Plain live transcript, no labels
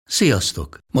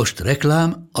Sziasztok! Most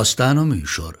reklám, aztán a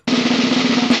műsor.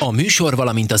 A műsor,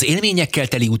 valamint az élményekkel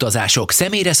teli utazások,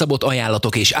 személyre szabott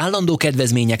ajánlatok és állandó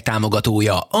kedvezmények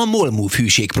támogatója a MOL Move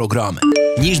hűségprogram.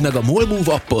 Nyisd meg a MOL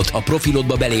Move appot, a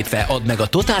profilodba belépve add meg a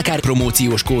Totalcar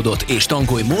promóciós kódot és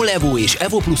tankolj MOL Evo és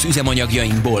Evo Plus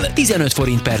üzemanyagjainkból 15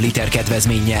 forint per liter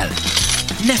kedvezménnyel.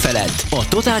 Ne feledd, a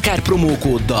Totalcar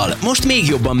promókóddal most még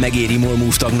jobban megéri MOL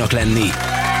Move tagnak lenni.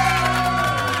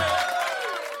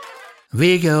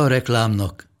 Vége a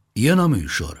reklámnak, jön a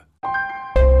műsor.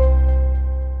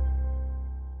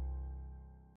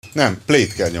 Nem,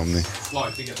 play-t kell nyomni.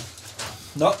 Majd, igen.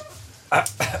 Na.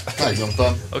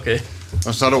 Megnyomtam. Oké.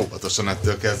 Most már róbatosan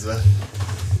ettől kezdve.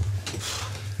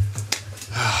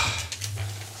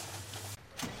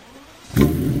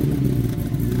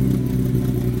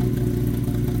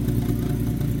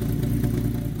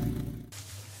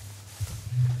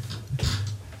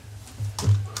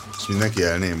 És mindenki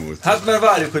elnémult. Hát mert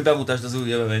várjuk, hogy bemutasd az új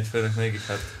jöveményt főnök, mégis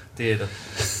hát tiéd.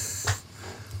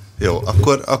 Jó,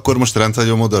 akkor most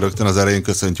rendhagyó módon rögtön az elején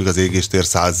köszöntjük az Égéstér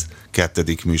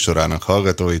 102. műsorának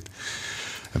hallgatóit.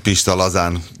 Pista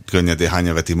lazán, könnyedén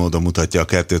hányaveti módon mutatja a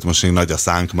kettőt, most még nagy a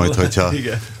szánk, majd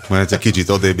hogyha kicsit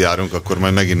odébb járunk, akkor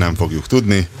majd megint nem fogjuk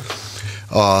tudni.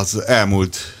 Az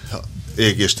elmúlt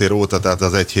Égéstér óta, tehát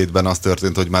az egy hétben az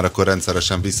történt, hogy már akkor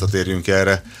rendszeresen visszatérjünk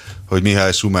erre, hogy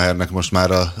Mihály Schumachernek most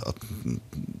már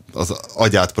az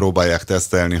agyát próbálják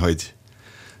tesztelni,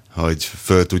 hogy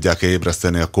föl tudják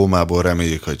ébreszteni a kómából,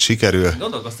 reméljük, hogy sikerül.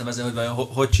 Gondolkoztam ezen, hogy vajon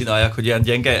hogy csinálják, hogy ilyen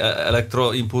gyenge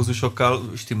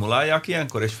elektroimpulzusokkal stimulálják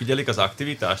ilyenkor, és figyelik az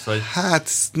aktivitást? Vagy? Hát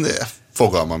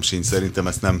fogalmam sincs, szerintem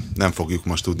ezt nem fogjuk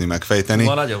most tudni megfejteni.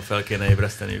 Ma nagyon fel kéne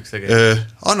ébreszteniük szegény.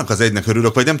 Annak az egynek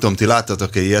örülök, vagy nem tudom, ti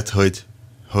láttatok-e ilyet,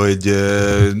 hogy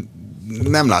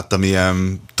nem láttam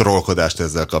ilyen trollkodást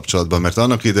ezzel kapcsolatban, mert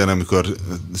annak idején, amikor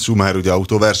Schumacher ugye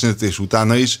autóversenyt, és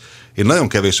utána is, én nagyon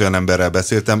kevés olyan emberrel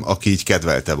beszéltem, aki így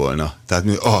kedvelte volna. Tehát,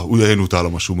 ugye én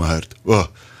utálom a Schumachert.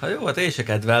 Hát jó, hát én se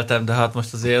kedveltem, de hát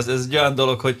most azért ez egy olyan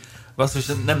dolog, hogy basszus,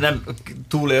 nem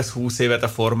túlélsz 20 évet a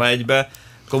Forma 1-be,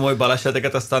 komoly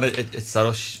baleseteket, aztán egy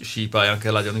szaros sípályán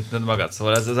kell agyonütnöd magad.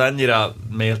 Szóval ez annyira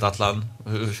méltatlan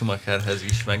Schumacherhez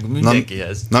is, meg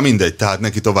mindenkihez. Na mindegy, tehát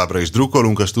neki továbbra is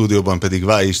drukkolunk, a stúdióban pedig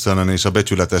Váj Istvánon és a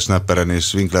becsületes Nepperen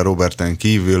és Winkler Roberten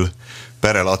kívül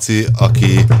Pere Laci,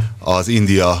 aki az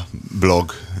India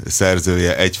blog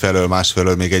szerzője egyfelől,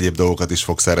 másfelől még egyéb dolgokat is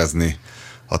fog szerezni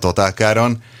a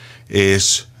Totalcaron,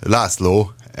 és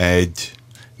László egy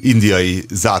indiai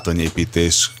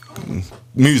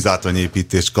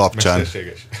műzátonyépítés kapcsán.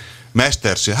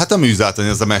 Mesterséges. Hát a műzátony,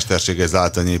 az a mesterséges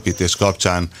zátonyépítés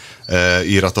kapcsán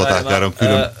ír a Totalcaron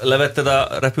külön. Levetted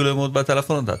a repülőmódba a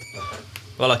telefonodat?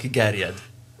 Valaki gerjed.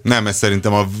 Nem, ez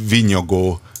szerintem a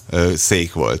vinyogó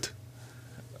szék volt.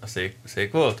 A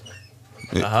szék volt?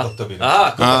 Aha.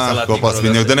 Kopasz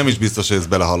vinyog, de nem is biztos, hogy ez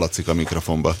belehallatszik a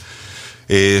mikrofonba.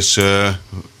 És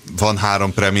van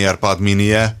 3 Premier Pad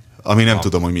Mini-je, ami nem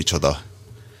tudom, hogy micsoda.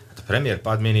 A Premier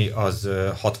Pad Mini az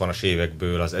 60-as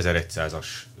évekből az 1100-as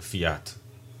Fiat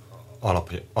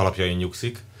alapjain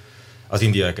nyugszik. Az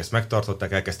indiaiak ezt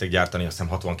megtartották, elkezdték gyártani azt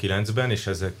hiszem 69-ben, és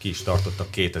ezek ki is tartottak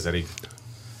 2000-ig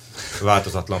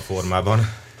változatlan formában.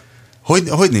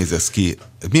 Hogy néz ez ki?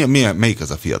 Melyik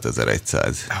az a Fiat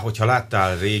 1100? Hogyha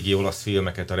láttál régi olasz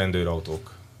filmeket, a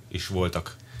rendőrautók is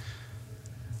voltak.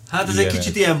 Hát ez egy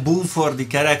kicsit ilyen Bumfordi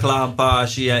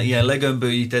kereklámpás, ilyen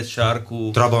legömbölyített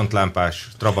sarkú. Trabant lámpás,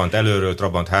 Trabant előről,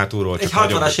 Trabant hátulról. Egy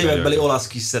 60-as évekbeli olasz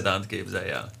kis szedánt képzelj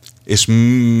el. És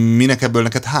minek ebből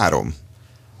neked 3?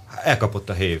 Elkapott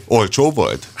a hév. Olcsó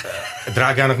volt?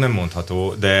 Drágának nem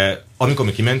mondható, de amikor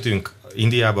mi kimentünk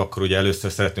Indiába, akkor ugye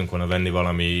először szerettünk volna venni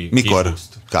valami... Mikor?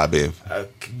 Kb.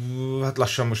 Hát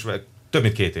lassan most több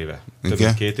mint 2 éve. Több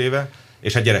mint 2 éve.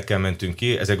 És hát gyerekkel mentünk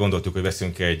ki, ezért gondoltuk, hogy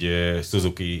veszünk egy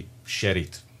Suzuki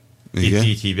Sherry-t. Itt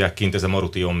így hívják kint, ez a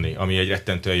Maruti Omni, ami egy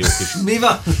rettentően jó kis... Mi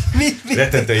van?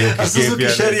 Rettentően jó kis a Suzuki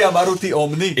Sherry a Maruti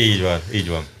Omni? Így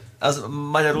van. Az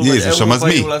magyarul Jézusom, vagy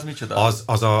európaiul, az az micsoda?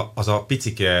 Az a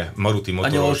picike Maruti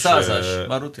motoros... A 800-as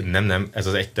Maruti? Nem, ez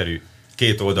az egyterű.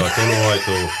 2 oldal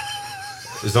tolóajtó,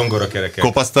 zongorakerekek.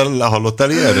 Kopasztal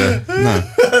hallottál ilyenre?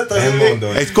 Nem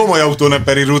mondom. Egy komoly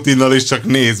autóneperi rutinnal is csak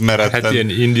néz meretten. Hát ilyen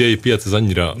indiai piac az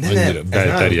annyira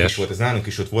belterjes. Ez nálunk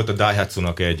is ott volt a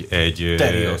Daihatsunak egy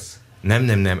Terios.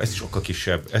 Nem, ez is sokkal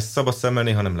kisebb. Ezt szabad szemmel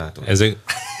néha nem látom.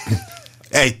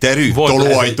 Egy terű,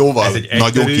 tolóajtóval,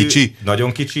 nagyon kicsi.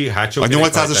 Nagyon kicsi, hátsó a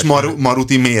 800-as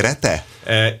Maruti mérete?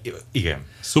 Igen.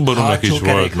 Subaru-nak is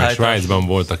volt, meg Svájcban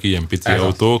voltak ilyen pici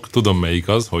autók. Tudom melyik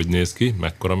az, hogy néz ki,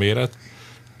 mekkora méret.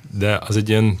 De az egy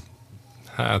ilyen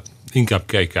Hát inkább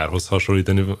kejkárhoz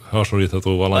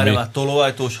hasonlítható valami. Már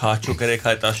tolóajtós, hátsó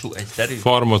kerékhajtású, egyterű?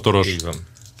 Farmotoros. Így van.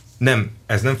 Nem,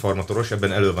 ez nem farmotoros,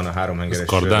 ebben elő van a háromhengeres. Ez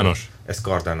kardános? Ez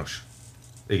kardános.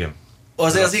 Igen.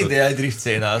 Azért az indiai drift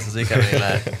széna, az azért kemény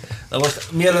lehet. Na most,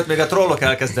 mielőtt még a trollok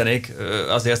elkezdenék,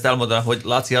 azért ezt elmondanám, hogy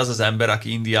Laci az ember,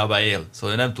 aki Indiában él.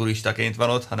 Szóval ő nem turistaként van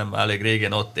ott, hanem elég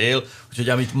régen ott él. Úgyhogy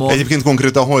amit mond... Egyébként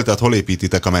konkrétan hol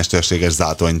építitek a mesterséges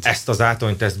zátonyt? Ezt a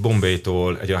zátonyt, ezt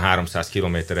Bombaytól egy olyan 300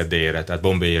 km-re délre, tehát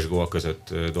Bombay és Goa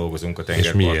között dolgozunk a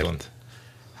tengerparton. És miért?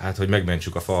 Hát, hogy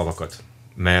megmentsük a falvakat.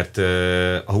 Mert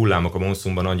a hullámok a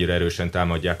monszunban annyira erősen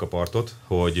támadják a partot,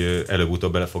 hogy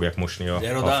előbb-utóbb bele fogják mosni a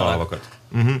falvakat.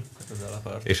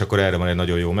 És akkor erre van egy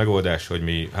nagyon jó megoldás, hogy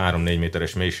mi 3-4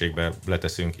 méteres mélységbe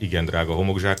leteszünk igen drága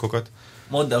homokzsákokat.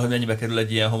 Mondd el, hogy mennyibe kerül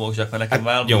egy ilyen homokzsák, mert nekem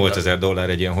hát $8000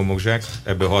 egy ilyen homokzsák,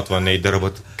 ebből 64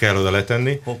 darabot kell oda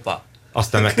letenni. Hoppá.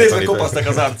 Aztán meg kell tanítani. Kopasztak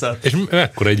az arcát. És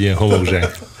mekkora egy ilyen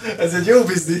homokzsák? Ez egy jó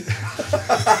biznisz.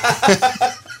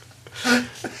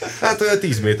 Hát olyan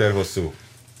 10 méter hosszú.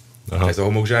 Aha. Ez a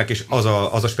homokzsák, és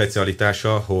az a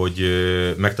specialitása, hogy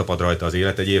megtapad rajta az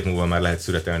élet, egy év múlva már lehet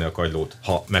szüretelni a kagylót,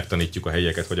 ha megtanítjuk a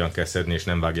helyeket, hogyan kell szedni, és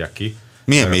nem vágják ki.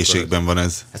 Milyen mélységben van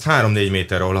ez? Ez 3-4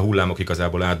 méter, ahol a hullámok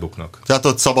igazából átbuknak. Tehát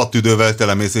ott szabad tüdővel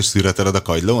telemész és szüreteled a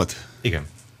kagylót? Igen.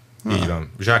 Így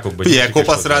van. Zsákokba Ilyen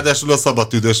kopasz, ráadásul a szabad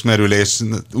tüdős merülés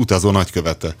utazó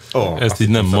nagykövete. Ezt így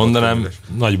nem mondanám,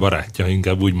 nagy barátja,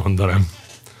 inkább úgy mondanám.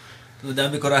 De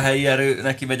amikor a helyi erő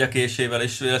neki megy a késével,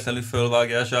 és véletlenül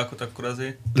fölvágja a zsákot, akkor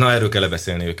azért... Na, erről kell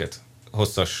lebeszélni őket.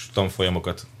 Hosszas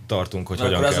tanfolyamokat tartunk, hogy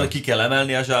hogyan akkor kell. Az, hogy ki kell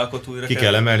emelni a zsákot újra. Ki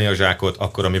kell emelni a zsákot,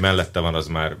 akkor ami mellette van, az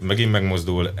már megint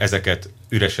megmozdul. Ezeket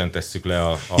üresen tesszük le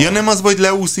a... Ja, nem az, hogy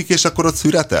leúszik, és akkor ott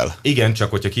szüretel? Igen, csak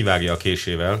hogyha kivágja a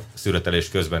késével, szüretelés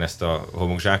közben ezt a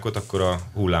homokzsákot, akkor a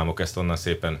hullámok ezt onnan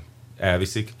szépen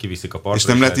elviszik, kiviszik a partra. És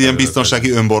nem lehet ilyen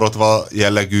biztonsági önborotva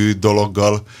jellegű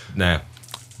dologgal? Ne.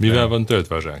 Mivel van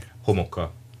töltve a zsák?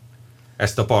 Homokkal.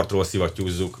 Ezt a partról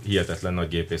szivattyúzzuk hihetetlen nagy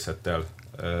gépészettel,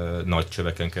 nagy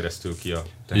csöveken keresztül ki a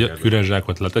tengerből. Üres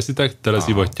zsákot leteszitek, tele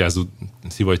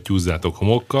szivattyúzzátok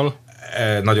homokkal.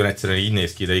 Nagyon egyszerűen így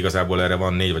néz ki, de igazából erre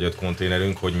van 4 vagy 5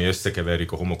 konténerünk, hogy mi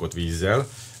összekeverjük a homokot vízzel.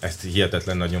 Ezt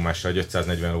hihetetlen nagy nyomásra egy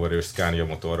 540 lóerős Scania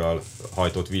motorral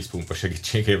hajtott vízpumpa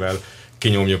segítségével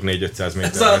kinyomjuk 4-500 méterre.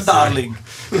 Ez a Darling.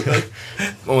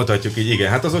 Mondhatjuk így, igen.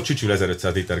 Hát az ott csücsül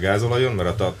 1500 liter gázolajon,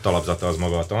 mert a talapzata az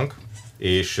maga a tank,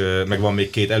 és meg van még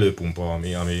 2 előpumpa,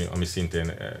 ami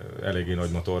szintén eléggé nagy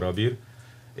motorral bír,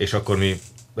 és akkor mi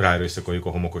ráerőszakoljuk a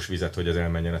homokos vizet, hogy ez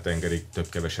elmenjen a tengerig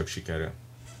több-kevesebb sikerrel.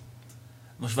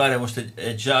 Most várja, most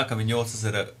egy zsák, ami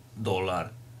 $8000,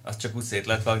 azt csak úgy szét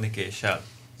lehet vágni késsel.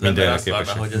 Mindenre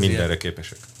képesek. Mindenre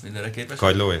képesek. Mindenre képesek?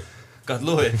 Kagylóért?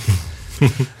 Kagylóért?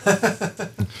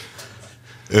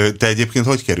 Te egyébként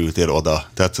hogy kerültél oda?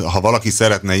 Tehát ha valaki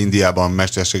szeretne Indiában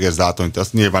mesterséges zátonyt,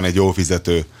 az nyilván egy jó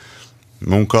fizető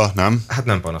munka, nem? Hát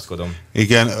nem panaszkodom.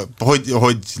 Igen,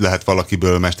 hogy lehet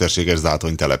valakiből mesterséges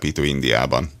zátony telepítő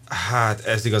Indiában? Hát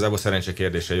ez igazából szerencse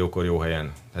kérdése, jókor, jó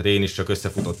helyen. Hát én is csak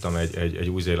összefutottam egy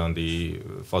új-zélandi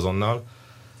fazonnal,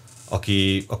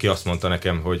 aki azt mondta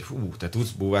nekem, hogy te tudsz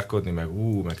búvárkodni,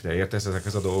 meg te értesz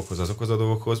ezekhez a dolgokhoz, azokhoz a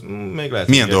dolgokhoz, még lehet...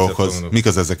 Milyen dolgokhoz? Mik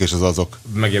az ezek és az azok?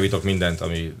 Megjavítok mindent,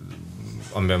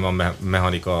 amiben van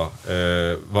mechanika,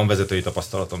 van vezetői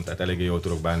tapasztalatom, tehát eléggé jól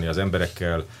tudok bánni az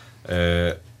emberekkel,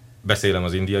 beszélem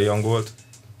az indiai angolt,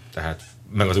 tehát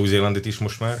meg az új-zélandit is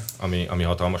most már, ami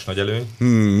hatalmas nagy előny.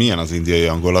 Milyen az indiai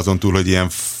angol, azon túl, hogy ilyen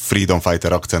freedom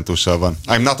fighter akcentussal van?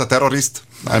 I'm not a terrorist,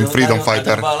 I'm freedom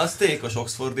fighter. Választékos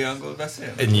oxfordi angol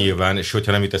beszél? Nyilván, és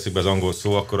hogyha nem teszik be az angol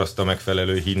szó, akkor azt a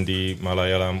megfelelő hindi,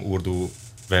 malayalam, urdu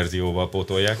verzióval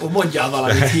pótolják. Mondjál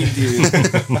valamit hindiül.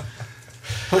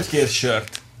 Hogy kérsz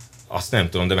sört? Azt nem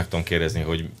tudom, de meg tudom kérdezni,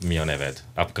 hogy mi a neved.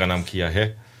 Apkanam kia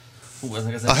he? Hú, ez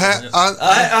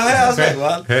az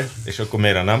megvan. És akkor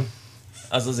Meranam?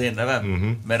 Az az én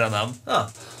nevem? Meranam.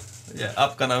 Ugye,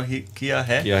 Apkanam kia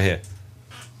he? Kia he.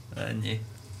 Ennyi.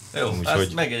 Jó, úgy,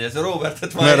 ezt megjegyez.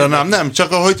 Robertet már... Meranam, nem,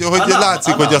 csak hogy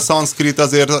látszik, hogy a szanszkrit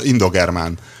azért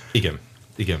indogermán. Igen.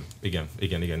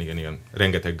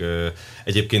 Rengeteg,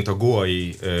 egyébként a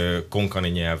goai konkani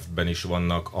nyelvben is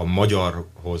vannak a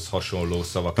magyarhoz hasonló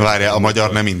szavak. Várjál, a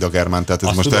magyar nem indogermán, tehát ez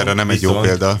azt most tudom, erre nem egy jó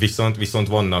példa. Viszont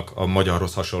vannak a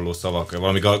magyarhoz hasonló szavak.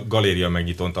 Valami galéria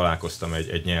megnyitón találkoztam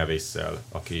egy nyelvésszel,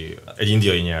 egy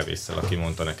indiai nyelvésszel, aki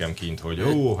mondta nekem kint, hogy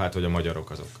hát hogy a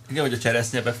magyarok azok. Igen, hogy a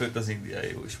cseresznye befőtt az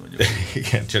indiai is mondjuk.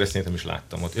 Igen, cseresznyét nem is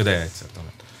láttam ott. De egyszer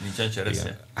talán. Nincsen cseresznye?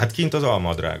 Igen. Hát kint az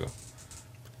alma drága.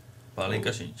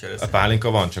 pálinka sincs. A pálinka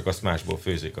van, csak azt másból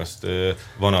főzik. Azt,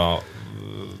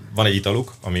 van egy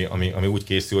italuk, ami úgy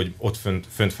készül, hogy ott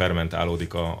fönt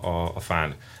fermentálódik a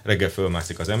fán. Reggel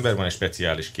fölmászik az ember, van egy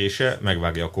speciális kése,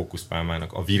 megvágja a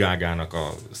kókuszpálmának, a virágának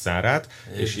a szárát,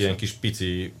 és ilyen kis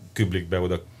pici küblikbe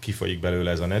oda kifolyik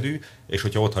belőle ez a nedű, és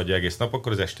hogyha ott hagyja egész nap,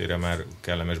 akkor az estére már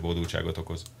kellemes boldogságot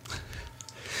okoz.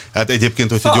 Hát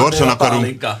egyébként, hogyha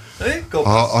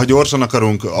gyorsan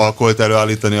akarunk alkoholt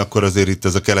előállítani, akkor azért itt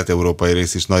ez a kelet-európai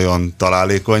rész is nagyon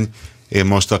találékony. Én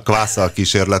most a kvásszal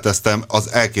kísérleteztem,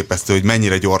 az elképesztő, hogy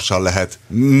mennyire gyorsan lehet,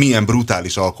 milyen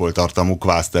brutális alkoholtartalmú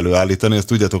kvászt előállítani. Ezt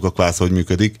tudjátok, a kvász hogy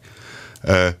működik.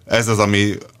 Ez az,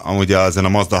 ami amúgy ezen a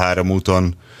Mazda 3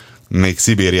 úton még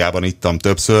Szibériában ittam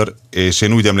többször, és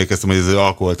én úgy emlékeztem, hogy ez egy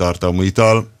alkoholtartalmú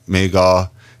ital, még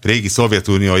a régi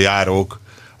Szovjetunió járók,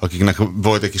 akiknek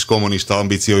volt egy kis kommunista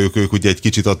ambíciójuk, ők ugye egy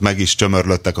kicsit ott meg is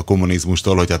csömörlöttek a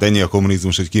kommunizmustól, hogy hát ennyi a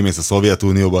kommunizmus, hogy kimész a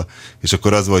Szovjetunióba, és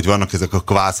akkor az volt, hogy vannak ezek a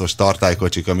kvászos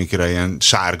tartálykocsik, amikre ilyen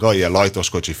sárga, ilyen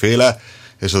lajtoskocsi féle,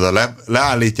 és oda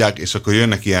leállítják, és akkor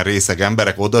jönnek ilyen részeg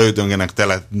emberek, odaödöngenek,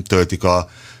 teletöltik a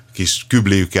kis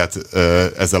kübliüket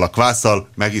ezzel a kvásszal,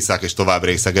 megisszák és tovább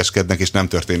részegeskednek, és nem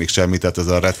történik semmi, tehát ez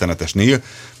a rettenetes níl.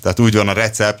 Tehát úgy van a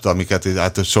recept, amiket,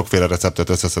 hát sokféle receptet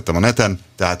összeszedtem a neten,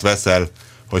 tehát veszel,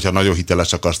 hogyha nagyon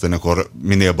hiteles akarsz tenni, akkor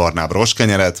minél barnább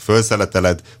rostkenyeret,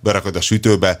 fölszeleteled, berakod a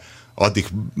sütőbe, addig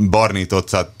barnítod,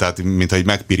 tehát mintha így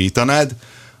megpirítanád,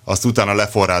 azt utána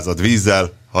leforrázod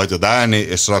vízzel, hagyod állni,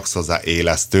 és raksz hozzá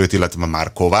élesztőt, illetve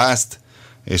már kovászt,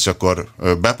 és akkor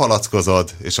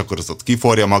bepalackozod, és akkor az ott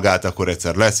kiforja magát, akkor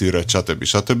egyszer leszűröd,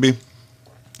 stb.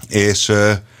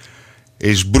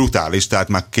 És brutális, tehát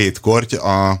már 2 korty.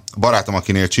 A barátom,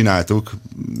 akinél csináltuk,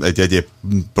 egy egyéb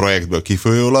projektből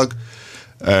kifolyólag,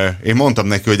 én mondtam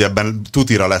neki, hogy ebben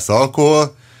tutira lesz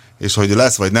alkohol, és hogy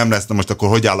lesz vagy nem lesz, na most akkor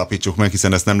hogy állapítsuk meg,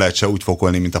 hiszen ezt nem lehet se úgy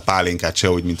fokolni, mint a pálinkát, se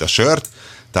úgy, mint a sört,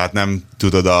 tehát nem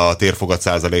tudod a térfogat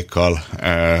százalékkal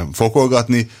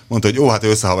fokolgatni. Mondta, hogy hát ő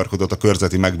összehaverkodott a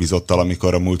körzeti megbízottal,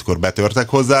 amikor a múltkor betörtek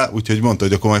hozzá, úgyhogy mondta,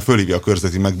 hogy akkor majd fölhívja a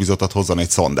körzeti megbízottat, hozzon egy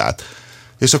szondát.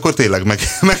 És akkor tényleg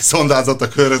megszondázott a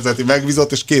körzeti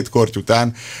megbízott, és 2 korty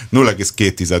után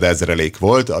 0,2 ezrelék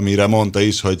volt, amire mondta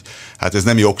is, hogy hát ez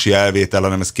nem jogsi elvétel,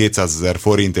 hanem ez 200 000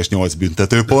 forint és 8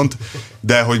 büntetőpont,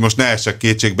 de hogy most ne essek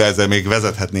kétségbe, ezzel még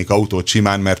vezethetnék autót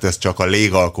simán, mert ez csak a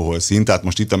légalkohol szint, tehát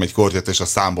most ittam egy kortyot, és a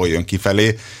számból jön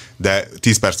kifelé, de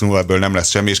 10 perc múlva ebből nem lesz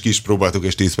semmi, és ki is próbáltuk,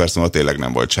 és 10 perc múlva tényleg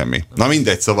nem volt semmi. Na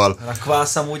mindegy, szóval... A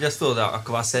kvász amúgy, ezt tudod, a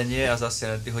kvász ennyi, az azt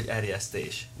jelenti, hogy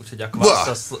erjesztés. Úgyhogy a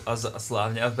kvász az a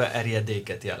szláv nyelvben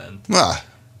erjedéket jelent.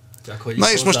 Csak, hogy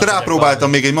na és most rápróbáltam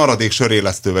még egy maradék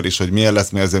sörélesztővel is, hogy milyen lesz,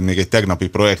 mert ez még egy tegnapi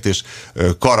projekt, és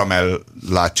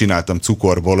karamellát csináltam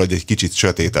cukorból, hogy egy kicsit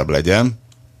sötétebb legyen.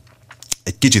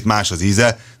 Egy kicsit más az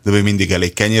íze, de még mindig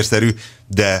elég kenyérszerű,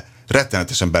 de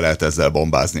rettenetesen be lehet ezzel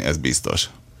bombázni, ez biztos.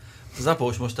 Az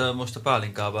após most a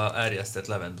pálinkába erjesztett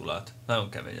levendulát. Nagyon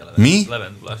kemény a Mi?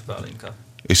 levendulás pálinka.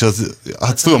 És az,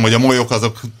 hát tudom, hogy a molyok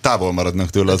azok távol maradnak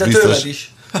tőle, az te biztos. Tőled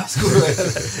is.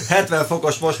 70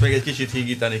 fokos, most még egy kicsit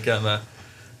hígítani kell, mert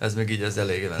ez még így ez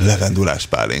elég. Levendulás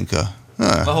pálinka.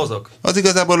 Ma hozok. Az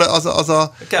igazából az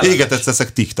a égetett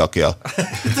szeszek tiktakja.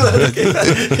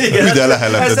 Ide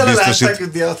lehetett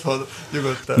biztosítani.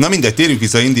 Na mindegy, térjünk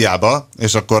vissza Indiába,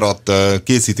 és akkor ott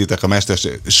készítitek a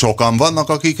mesterség. Sokan vannak,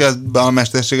 akik ebben a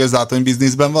mesterséges zátony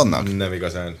bizniszben vannak? Nem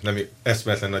igazán.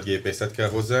 Eszméletlen nagy gépészet kell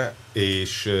hozzá,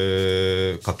 és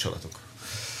kapcsolatok.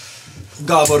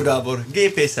 Gábor,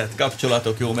 gépészet,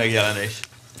 kapcsolatok, jó megjelenés.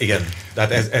 Igen,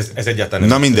 tehát ez egyáltalán nem.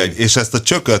 Na mindegy, és ezt a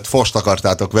csököt fost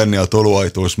akartátok venni, a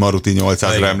tolóajtós Maruti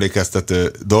 800-ra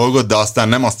emlékeztető dolgot, de aztán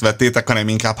nem azt vettétek, hanem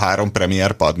inkább 3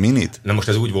 Premier Pad Minit? Na most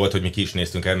ez úgy volt, hogy mi ki is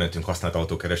néztünk, elmentünk használt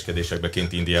autókereskedésekbe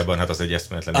kint Indiában, hát az egy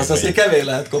eszméletlen. Az azért kevés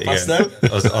lehet kopasz, nem?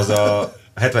 Az a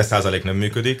 70% nem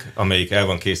működik, amelyik el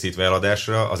van készítve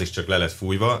eladásra, az is csak le lett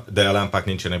fújva, de a lámpák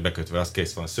nincsenek bekötve, az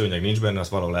kész van. Szőnyeg nincs benne, azt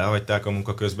valahol elhagyták a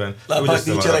munka közben. Lámpák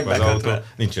nincsenek bekötve.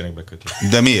 Nincsenek bekötve.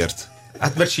 De miért?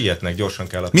 Hát mert sietnek, gyorsan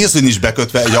kell. Mi az, hogy nincs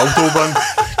bekötve egy autóban?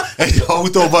 Egy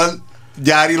autóban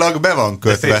gyárilag be van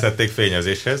kötve. De szétszették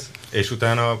fényezéshez, és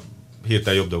utána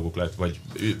hirtelen jobb dolguk lett, vagy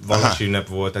vallási ünnep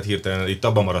volt, tehát hirtelen itt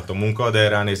abban maradt a munka, de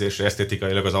ránézésre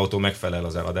esztétikailag az autó megfelel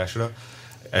az eladásra,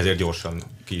 ezért gyorsan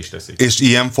ki is teszik. És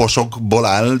ilyen fosokból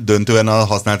áll döntően a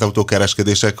használt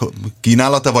autókereskedések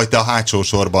kínálata, vagy te a hátsó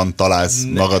sorban találsz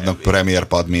magadnak Premier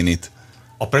Pad Minit?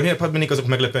 A Premier Pad Minik azok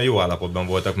meglepően jó állapotban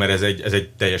voltak, mert ez egy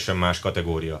teljesen más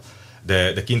kategória.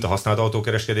 De kint a használt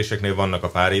autókereskedéseknél vannak a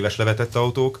pár éves levetett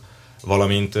autók,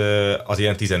 valamint az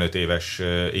ilyen 15 éves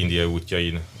indiai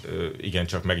útjain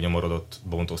igencsak megnyomorodott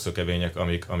bontószökevények,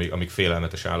 amik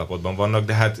félelmetes állapotban vannak,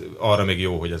 de hát arra még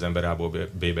jó, hogy az ember A-ból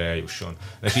B-be eljusson.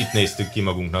 És itt néztük ki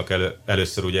magunknak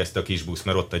először ugye ezt a kis buszt,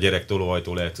 mert ott a gyerek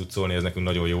tolóajtó lehet cuccolni, ez nekünk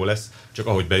nagyon jó lesz. Csak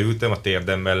ahogy beültem, a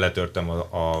térdemmel letörtem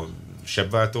a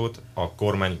sebváltót, a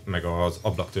kormány meg az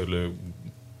ablaktörlő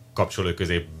kapcsoló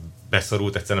közé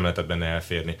beszorult, egyszer nem lehetett benne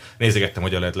elférni. Nézegettem,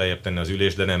 hogyan lehet lejjebb tenni az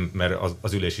ülést, de nem, mert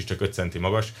az ülés is csak 5 centi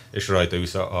magas, és rajta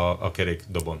ülsz a kerék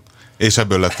dobon. És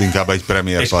ebből lett inkább egy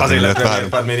Premier És Pad azért lett Mini. Premier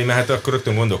Pad Mini, mert hát akkor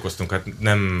rögtön gondolkoztunk, hát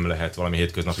nem lehet valami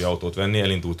hétköznapi autót venni,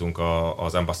 elindultunk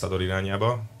az Ambassador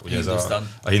irányába, ugye ez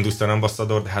a Hindustan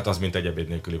Ambassador, de hát az mint egy ebéd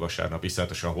nélküli vasárnap,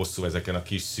 iszonyatosan hosszú ezeken a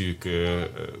kis szűk...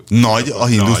 Nagy a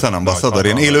Hindustan Ambassador,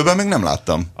 én élőben még nem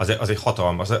láttam. Az egy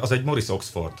hatalmas, az egy Morris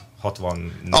Oxford,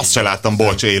 60... Azt se láttam,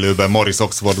 bocs, élőben Morris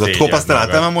Oxfordot. Szégyen Kopasz, te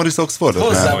láttál már Morris Oxfordot?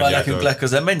 Hozzá Nem. van mondjátok. nekünk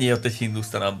legközelebb. Mennyi ott egy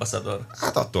Hindustan Ambassador?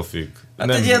 Hát attól függ. Hát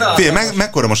egy ilyen Figyelj,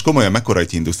 mekkora most komolyan, mekkora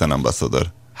egy Hindustan Ambassador?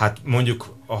 Hát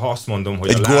mondjuk, ha azt mondom, hogy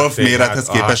Egy a golf lábfék, mérethez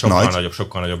képest nagy?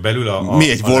 sokkal nagyobb. Belül Mi,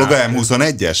 egy Volga lábfék-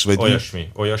 M21-es? Vagy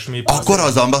Olyasmi. akkor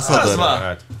az Ambassador? Az van.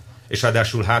 Hát, és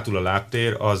ráadásul hátul a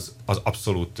lábtér az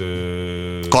abszolút...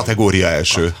 Kategória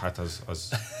első. Hát az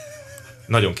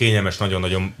nagyon kényelmes,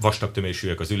 nagyon-nagyon vastag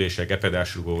tömésűek az ülések,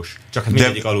 epedásrugós, csak hát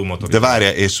mindegyik alulmotorizál. De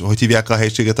várjál, és hogy hívják a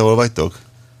helyiséget, ahol vagytok?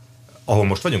 Ahol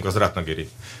most vagyunk, az Ratnagiri.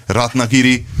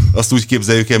 Ratnagiri, azt úgy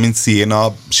képzeljük el, mint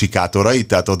Siena sikátorai,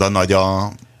 tehát oda nagy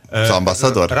az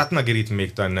Ambassador? Ratnagirit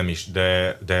még talán nem is,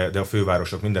 de a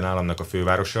fővárosok, minden államnak a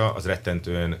fővárosa, az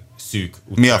rettentően szűk.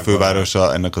 Mi a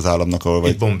fővárosa ennek az államnak, ahol vagy?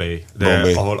 Itt Bombay. De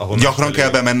Bombay. Ahol Gyakran kell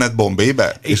bemenned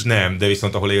Bombaybe? És nem, de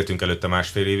viszont ahol éltünk előtte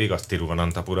másfél évig, az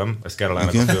Tiruvananthapuram, ez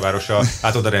Kerala-nak Igen. a fővárosa.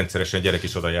 Hát oda rendszeresen gyerek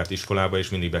is oda járt iskolába, és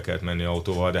mindig be kellett menni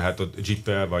autóval, de hát ott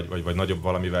jeeppel vagy nagyobb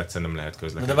valamivel egyszerűen nem lehet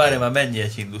közlekedni. De várjál már, mennyi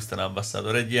egy Hindustan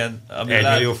Ambassador? Egy ilyen... Ami 1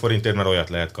 millió forintért már olyat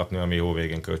lehet kapni, ami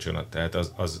hóvégén kölcsön ad, tehát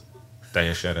az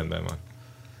teljesen rendben van.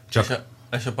 Csak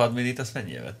És a Pad Minit azt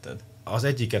mennyire vetted? az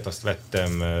egyiket azt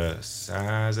vettem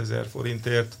 100 000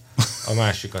 forintért, a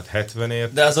másikat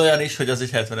 70-ért, De az olyan is, hogy az egy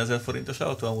 70 000 forintos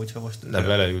autó, amúgy, ha most... de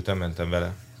vele ültem, mentem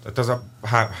vele. Tehát az a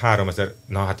 3000,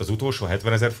 na hát az utolsó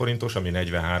 70 000 forintos, ami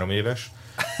 43 éves,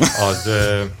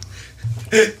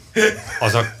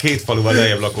 az a 2 faluval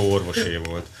lejjebb lakó orvosé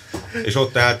volt. És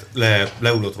ott tehát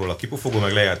lehullott róla a kipufogó,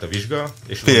 meg lejárt a vizsga.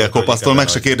 Fél kopasztól meg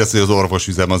se kérdez, hogy az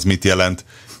orvosüzem az mit jelent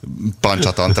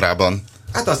Pancsatantrában.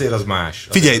 Hát azért az más.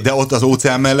 Figyelj, de ott az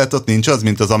óceán mellett ott nincs az,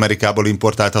 mint az Amerikából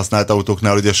importált használt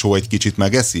autóknál, hogy a só egy kicsit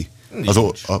megeszi?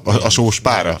 A sós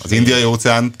pára? Az indiai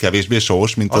óceán kevésbé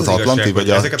sós, mint az Atlanti, igazság, vagy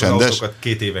hogy a ezeket csendes? az autókat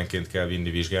 2 évenként kell vinni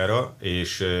vizsgára,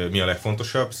 és mi a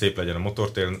legfontosabb, szép legyen a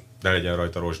motortér, ne legyen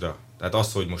rajta rozsda. Tehát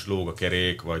az, hogy most lóg a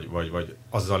kerék, vagy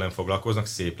azzal nem foglalkoznak,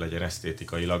 szép legyen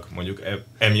esztétikailag. Mondjuk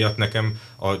emiatt nekem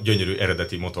a gyönyörű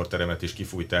eredeti motorteremet is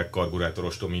kifújták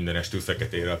karburátorostól minden estül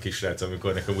feketére a kisrác,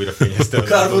 amikor nekem újra fényezte. A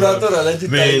karburátorral együtt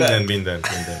Minden.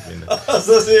 Az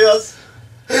azért az...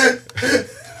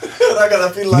 Ragad a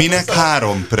pillanat. Minek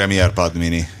 3 Premier Pad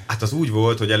Mini? Hát az úgy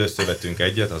volt, hogy először vettünk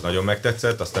egyet, az nagyon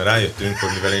megtetszett, aztán rájöttünk, hogy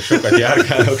mivel én sokat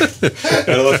járkálok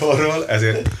el otthonról,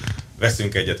 ezért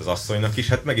veszünk egyet az asszonynak is.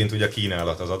 Hát megint ugye a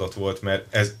kínálat az adott volt,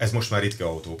 mert ez most már ritka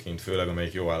autóként, főleg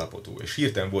amelyik jó állapotú. És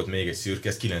hirtelen volt még egy szürke,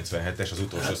 ez 97-es, az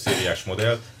utolsó szériás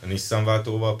modell, a Nissan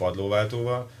váltóval,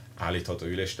 padlóváltóval, állítható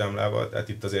üléstámlával, tehát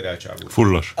itt azért elcsábult.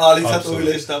 Fullos. Állítható Abszolút.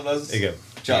 üléstámla az... Igen.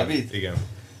 Csábít? Igen.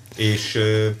 És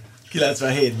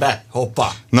 97-be, hoppá!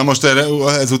 Na most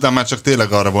ezután már csak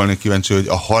tényleg arra volnék kíváncsi, hogy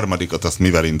a harmadikat azt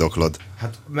mivel indoklod?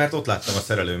 hát mert ott láttam a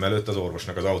szerelőm előtt az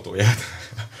orvosnak az autóját,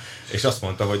 és azt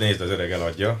mondta, hogy nézd, az öreg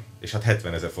eladja, és hát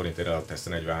 70 000 forintért eladta ezt a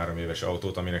 43 éves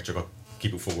autót, aminek csak a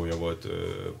kipufogója volt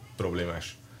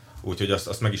problémás. Úgyhogy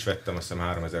azt meg is vettem, azt hiszem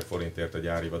 3000 forintért a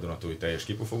gyári vadonatúj teljes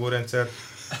kipufogórendszer.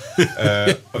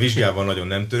 A vizsgával nagyon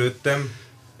nem törődtem,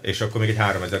 és akkor még egy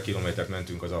 3000 kilométert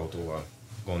mentünk az autóval,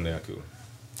 gond nélkül.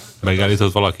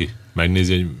 Megállított valaki?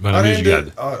 Megnézi, hogy már a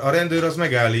vizsgád? A rendőr az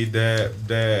megállít,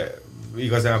 de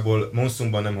igazából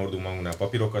Monszumban nem hordunk magunknál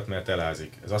papírokat, mert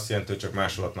elázik. Ez azt jelenti, hogy csak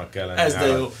másolatnak kell lenni. Ez de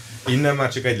jó. Innen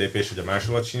már csak egy lépés, hogy a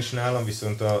másolat sincs nálam,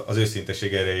 viszont az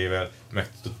őszinteség erejével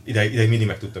ideig mindig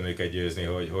meg tudtam őket győzni,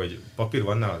 hogy papír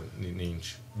van nála? Nincs.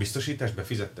 Biztosítást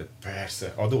befizetted?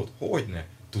 Persze. Adót? Hogyne?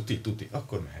 Tuti,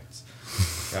 akkor mehetsz.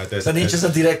 Tehát De nincs ez a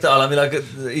direkt alamilag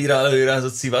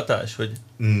előírázott szivatás, hogy...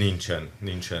 Nincsen.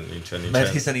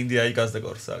 Mert hiszen India egy gazdag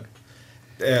ország.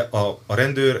 A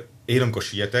rendőr, én amikor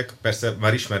sietek, persze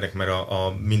már ismernek, mert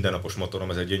a mindennapos motorom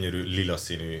az egy gyönyörű lila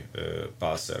színű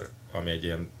Pulsar, ami egy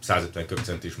ilyen 150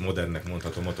 köbcentis modernnek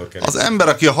mondható motorkerék. Az ember,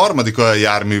 aki a harmadik olyan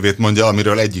járművét mondja,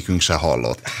 amiről egyikünk se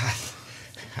hallott.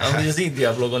 Ahogy az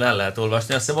India blogon el lehet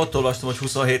olvasni. Azt hiszem ott olvastam, hogy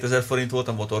 27 000 forint volt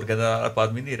a motorgenerál a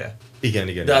Padminire. Igen.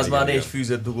 De az igen, már igen. 4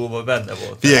 fűzött dugóval benne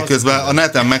volt. Figyelj, közben a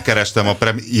neten megkerestem a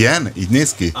ilyen? Így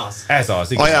néz ki? Ez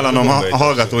az, igen. Ajánlanom a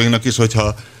hallgatóinknak is,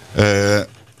 hogyha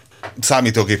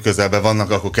számítógép közelben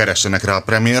vannak, akkor keressenek rá a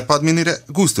Premier Pad Minire.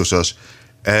 Gusztusos.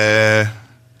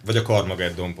 Vagy a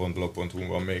carmageddon.blog.hu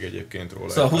van még egyébként róla.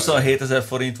 Szóval 27 000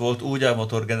 forint volt úgy a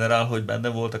motorgenerál, hogy benne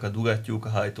voltak a dugattyúk, a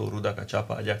hajtórudak, a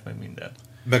csapágyák, meg minden.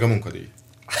 Meg a munkadíj.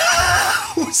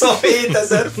 27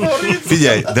 000 forint!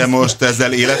 Figyelj, de most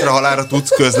ezzel életre halálra tudsz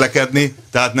közlekedni,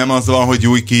 tehát nem az van, hogy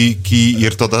új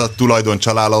kiírtod a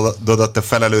tulajdoncsaládodat, te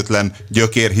felelőtlen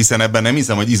gyökér, hiszen ebben nem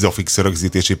hiszem, hogy izofix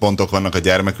rögzítési pontok vannak a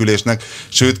gyermekülésnek,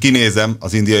 sőt kinézem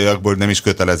az indiaiakból, nem is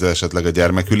kötelező esetleg a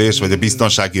gyermekülés, vagy a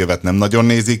biztonsági jövet nem nagyon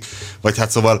nézik, vagy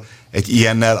hát szóval egy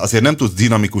ilyennel azért nem tudsz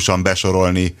dinamikusan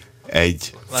besorolni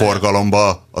egy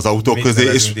forgalomba az autók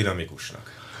közé. És dinamikusnak?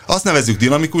 azt nevezzük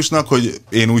dinamikusnak, hogy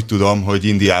én úgy tudom, hogy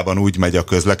Indiában úgy megy a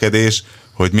közlekedés,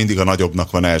 hogy mindig a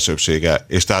nagyobbnak van elsőbsége.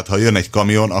 És tehát, ha jön egy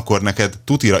kamion, akkor neked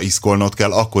tutira iszkolnod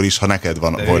kell, akkor is, ha neked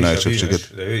volna elsőbséged.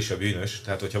 De ő is a bűnös.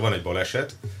 Tehát, hogyha van egy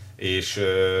baleset, és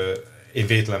én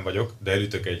vétlen vagyok, de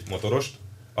elütök egy motorost,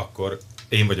 akkor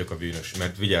én vagyok a bűnös,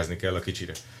 mert vigyázni kell a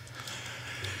kicsire.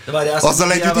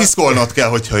 Azzal együtt iszkolnod kell,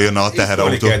 hogyha jön a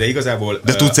teherautó. Kell, de igazából...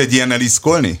 De tudsz egy ilyennel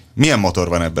iszkolni? Milyen motor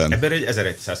van ebben? Ebben egy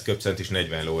 1100 köbcentis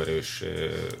 40 lóerős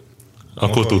Akkor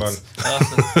motor tudsz.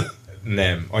 van.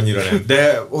 Nem, annyira nem.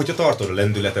 De hogyha tartod a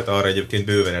lendületet, arra egyébként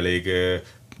bőven elég.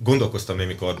 Gondolkoztam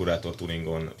némi karburátor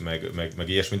tuningon, meg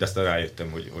ilyesmit, de aztán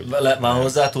rájöttem, hogy Már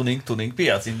hozzá tuning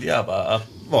piac Indiában?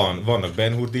 vannak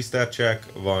Ben Hur dísztárcsák,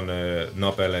 van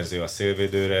napellenző a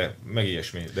szélvédőre, meg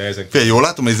ilyesmi. De ezek... Fél, jól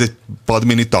látom, hogy ez egy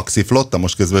Padmini taxiflotta,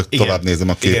 most közben tovább nézem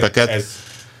a képeket. Igen,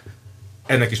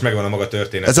 ennek is megvan a maga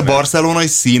történet. Ez a barcelonai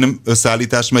szín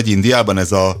összeállítás megy Indiában,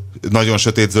 ez a nagyon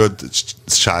sötét-zöld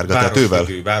sárga tetővel?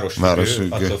 Városfüggő.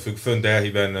 Attól függ, fönn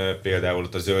Delhiben például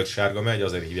ott a zöld-sárga megy,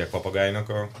 azért hívják papagájnak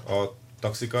a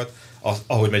taxikat.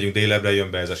 Ahogy megyünk délebbre,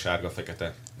 jön be ez a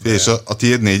sárga-fekete. És a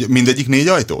tiéd mindegyik 4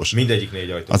 ajtós? Mindegyik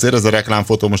 4 ajtós. Azért az a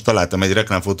reklámfotó, most találtam egy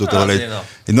reklámfotót, ahol egy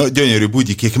gyönyörű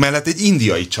bugyikék mellett egy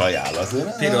indiai csaj áll.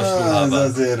 Piros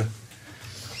ruhában.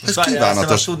 Ez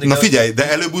kívánatos. Na figyelj,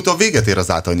 de előbb-utóbb véget ér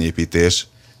az átanyépítés.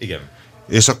 Igen.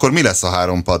 És akkor mi lesz a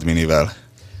 3 Padminivel?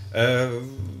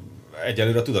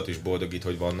 Egyelőre a tudat is boldogít,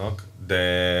 hogy vannak,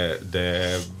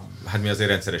 de hát mi azért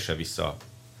rendszeresen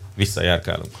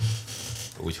visszajárkálunk.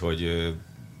 Úgyhogy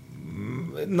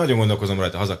nagyon gondolkozom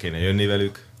rajta, haza kéne jönni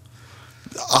velük.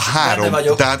 A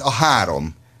 3, tehát a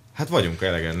 3. Hát vagyunk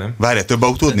elegen, nem? Várj, több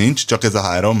autód nincs, csak ez a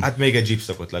 3? Hát még egy Jeep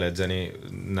szokott leledzeni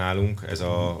nálunk, ez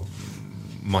a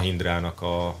Mahindrának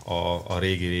a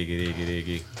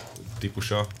régi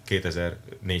típusa,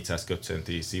 2400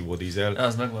 köbcenti szívódízel.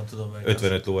 Az megvan, tudom meg.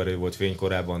 55 lóerő volt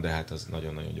fénykorában, de hát az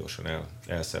nagyon-nagyon gyorsan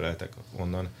elszereltek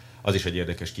onnan. Az is egy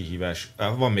érdekes kihívás.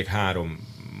 Van még 3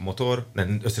 motor,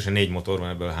 összesen 4 motor van,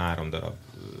 ebből 3 darab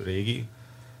régi,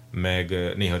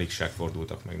 meg néha riksák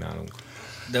fordultak meg nálunk.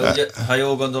 De ugye, ha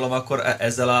jól gondolom, akkor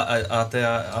ezzel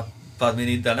a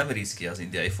Padminiddel nem riszki az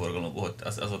indiai forgalomból,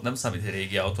 az ott nem számít egy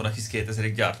régi autónak, hisz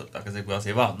 2000-ig gyártották, ezekben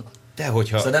azért van. De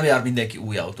hogyha... Szóval nem jár mindenki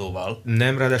új autóval.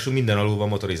 Nem, ráadásul minden alul van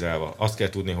motorizálva. Azt kell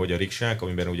tudni, hogy a riksák,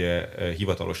 amiben ugye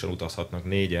hivatalosan utazhatnak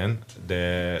 4-en,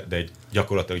 de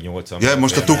gyakorlatilag 8-an. Ja,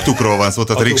 most a tuk-tukról van szó,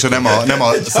 tehát a riksa nem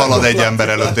a szalad egy ember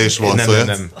előtt és vonz.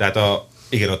 Nem. Tehát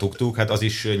igen, a tuk-tuk, hát az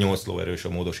is 8 lóerős a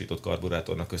módosított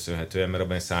karburátornak köszönhetően, mert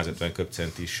abban egy 150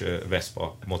 köbcentis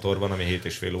Vespa motor van, ami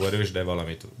 7,5 lóerős, de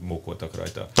valamit mókoltak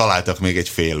rajta. Találtak még egy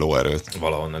fél lóerőt.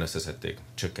 Valahonnan összeszedték,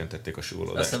 csökkentették a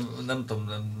súlódást. Azt nem tudom,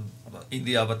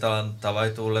 Indiában talán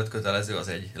tavalytól lett kötelező az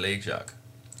egy légzsák.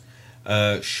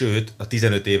 Sőt, a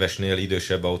 15 évesnél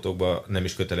idősebb autókban nem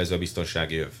is kötelező a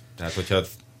biztonsági öv. Tehát, hogyha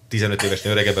 15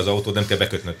 évesnél öregebb az autót, nem kell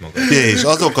bekötnöd magad. És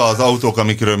azok az autók,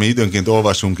 amikről mi időnként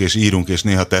olvasunk és írunk és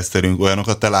néha tesztelünk,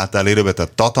 olyanokat te láttál élőben,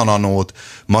 tehát Tata Nanót,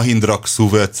 Mahindra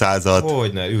XUV500-at.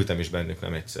 Hogyne, ültem is bennük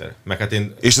nem egyszer. Meg hát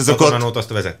én Tata Nanót azt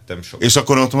vezettem sok. És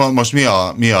akkor ott most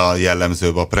mi a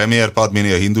jellemzőbb? A Premier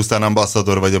Padmini, a Hindustan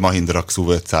Ambassador vagy a Mahindra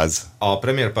XUV500? A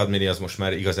Premier Padmini az most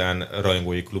már igazán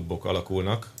rajongói klubok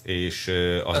alakulnak, és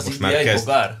az most már kezd...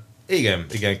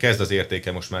 Igen, kezd az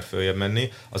értéke most már följebb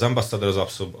menni. Az Ambassador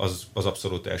az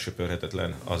abszolút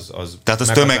elsöpörhetetlen. Tehát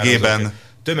az tömegében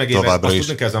azt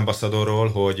tudni kell az Ambassadorról,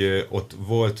 hogy ott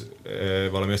volt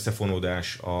valami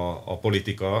összefonódás a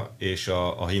politika és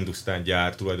a Hindustan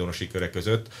gyár tulajdonosi köre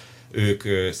között.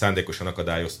 ők szándékosan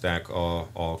akadályozták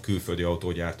a külföldi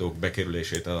autógyártók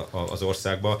bekerülését az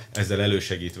országba, ezzel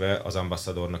elősegítve az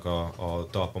Ambassadornak a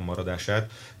talpon maradását,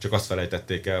 csak azt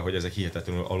felejtették el, hogy ezek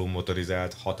hihetetlenül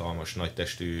alulmotorizált, hatalmas, nagy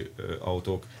testű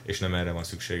autók, és nem erre van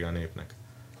szüksége a népnek.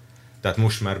 Tehát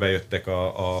most már bejöttek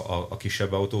a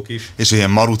kisebb autók is. És ilyen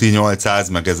Maruti 800,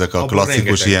 meg ezek a Abban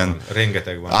klasszikus ilyen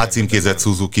rengeteg van. átcímkézett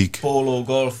Suzukik. Polo,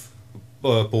 Golf.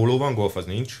 Polo van, Golf az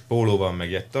nincs. Polo van,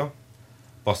 meg Jetta.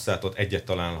 Passatot egyet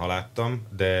talán, ha láttam,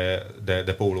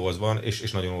 de Polo az van,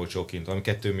 és nagyon olcsó kint, ami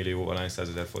 2 millió valány 100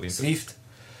 000 forint.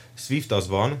 Swift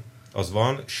az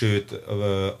van, sőt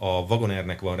a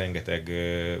Wagonernek van rengeteg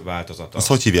változata. Azt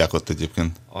hogy hívják ott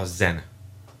egyébként? A Zen.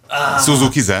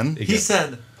 Suzuki Zen?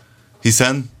 Igen.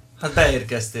 Hiszen? Hát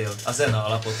beérkeztél a Zena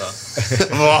alapota.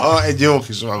 Egy jó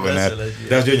kis Wagoner.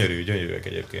 De az gyönyörűek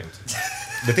egyébként.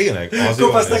 De tényleg, az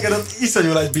Kopasz, neked az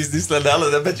iszonyú nagy biznisz lenne,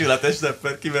 hallod, a becsületes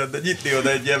nepper kimenne nyitni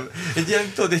oda egy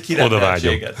ilyen tudod, egy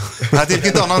kirendeltséget. Hát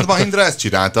egyébként Anand Mahindra ezt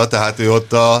csinálta, tehát ő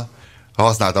ott a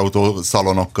használt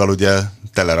autószalonokkal ugye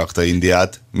telerakta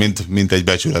Indiát, mint egy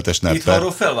becsületes nepper. Itt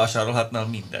arról felvásárolhatnál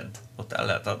mindent, ott el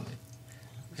lehet adni.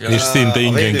 És szinte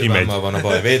ingyen kimegy.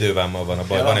 Védővámmal van a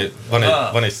baj.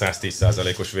 Van egy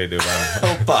 110%-os védővám,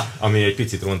 ami egy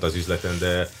picit ront az üzleten,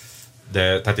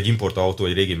 de tehát egy importautó,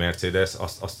 egy régi Mercedes,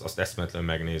 azt eszméletlenül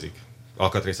megnézik.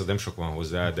 Alkatrész az nem sok van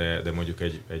hozzá, de mondjuk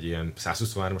egy ilyen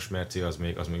 123-as Merci az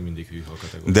még mindig hűha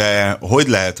kategória. De hogy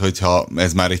lehet, hogyha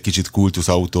ez már egy kicsit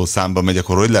kultuszautó számba megy,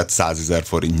 akkor hogy lehet 100 000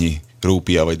 forintnyi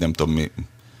rúpia, vagy nem tudom mi?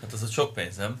 Hát az sok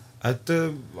pénz, nem? Hát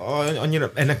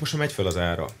annyira, ennek most sem megy fel az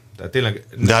ára. Tehát tényleg,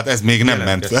 de hát ez még nem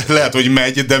ment. Lehet, hogy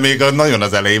megy, de még nagyon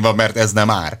az elején van, mert ez nem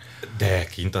ár. De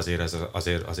kint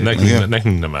azért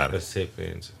nekünk nem ár. Ez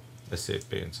szép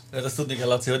pénz. Hát azt tudni kell,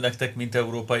 Laci, hogy nektek, mint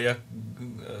európaiak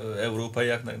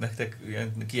nektek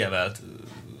ilyen kiemelt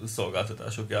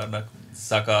szolgáltatások járnak.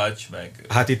 Szakács, meg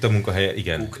hát itt a munkahely,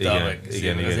 igen.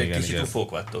 Kicsit ufók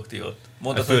vagytok ti ott.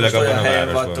 Mondtad, hát hogy most olyan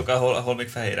helyen vagytok, ahol még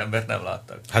fehér embert nem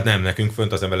láttak. Hát nem, nekünk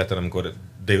fönt az emeleten, amikor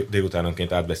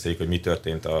délutánonként átbeszéljük, hogy mi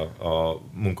történt a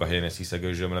munkahelyen egy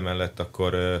sziszegőzsömle mellett,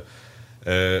 akkor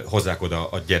hozzák oda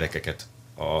a gyerekeket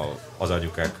az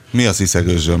anyukák. Mi a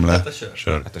sziszegős zsömle? Hát a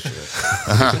sör. Hát a sör.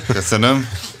 Aha, köszönöm.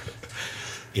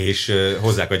 És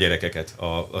hozzák a gyerekeket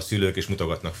a szülők, és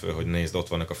mutogatnak föl, hogy nézd, ott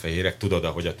vannak a fehérek, tudod,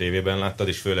 ahogy a tévében láttad,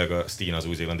 és főleg a Steen, az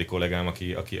új-zélandi kollégám,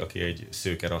 aki egy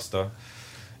szőke raszta,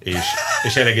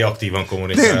 és eléggé aktívan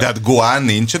kommunikál. De hát Goán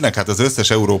nincsenek, hát az összes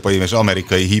európai és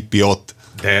amerikai hippi ott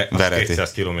de vereti.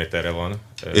 200 kilométerre van.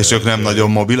 És ők nem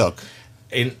nagyon mobilak?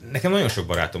 Nekem nagyon sok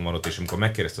barátom van ott, és amikor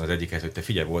megkérdeztem az egyiket, hogy te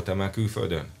figyelj, voltál már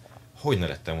külföldön? Hogy ne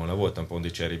lettem volna, voltam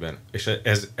Pondicherryben. És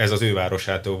ez az ő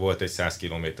városától volt egy 100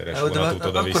 kilométeres vonatút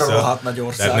oda-vissza. Akkor rohadt nagy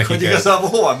ország, hogy igazából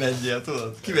hova menjél,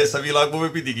 tudod? Kivész a világból,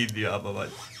 hogy mindig Indiában vagy.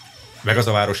 Meg az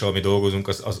a város, ahol mi dolgozunk,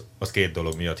 az két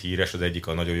dolog miatt híres. Az egyik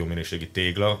a nagyon jó minőségi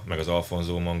tégla, meg az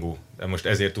Alfonso Mango. De most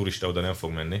ezért turista oda nem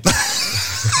fog menni.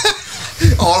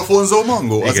 Alfonso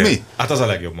Mango? Az mi? Hát az a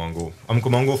legjobb mangó.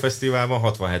 Amikor Mango Fesztivál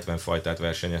van, 60-70 fajtát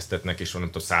versenyeztetnek, és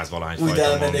van 100 valány fajta. Úgy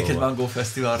elmennék egy Mango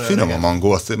Fesztiválra. Finom a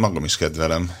mangó, azt magam is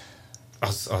kedvelem.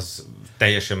 Az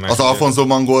teljesen más. Az Alfonso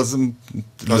Mango az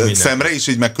szemre is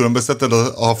így megkülönbözteted az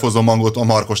Alfonso Mangót a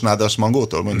Markos Nádas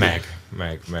mangótól? Mondjuk?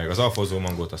 Meg. Az Alfonso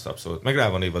Mangót azt abszolút. Meg rá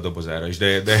van írva a dobozára is, de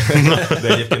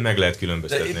egyébként meg lehet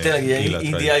különböztetni. De tényleg ilyen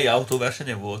indiai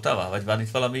autóversenyen voltál? Vagy van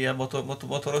itt valami ilyen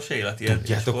motoros élet?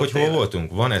 Tudjátok, hogy hol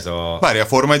voltunk? Van ez a... Várjál,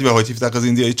 Forma 1-ben hogy hívták az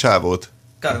indiai csávót?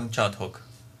 Karun Chandhok.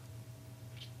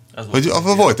 Hogy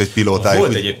volt egy pilótájuk.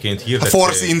 Volt egyébként hirdették. A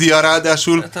Force India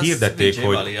ráadásul. Hát hirdették,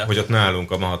 hogy ott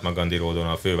nálunk a Mahatma Gandhi Roadon,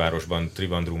 a fővárosban,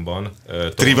 Trivandrumban.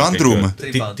 Trivandrum?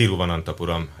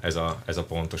 Tiruvananthapuram, ez a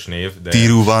pontos név.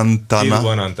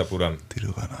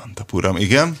 Tiruvananthapuram,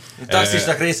 igen.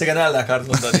 Taxisnak részegen el akart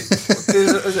mondani.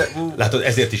 Látod,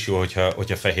 ezért is jó,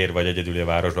 hogyha fehér vagy egyedüli a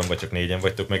városban, vagy csak négyen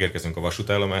vagytok, megérkezünk a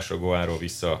vasútállomásra, Goáról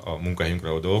vissza a munkahelyünkre,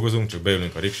 ahol dolgozunk, csak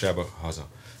beülünk a riksába, haza.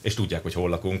 És tudják, hogy hol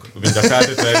lakunk. Mind a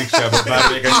 150 riksában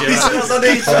bármelyeket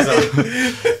jelent.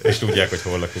 És tudják, hogy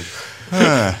hol lakunk.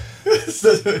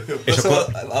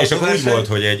 És akkor úgy volt,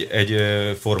 hogy egy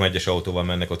Forma 1-es autóval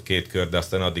mennek ott 2 kör, de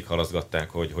aztán addig halaszgatták,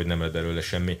 hogy nem lett belőle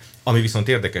semmi. Ami viszont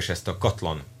érdekes, ezt a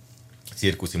Katlan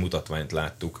cirkuszi mutatványt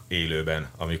láttuk élőben,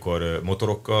 amikor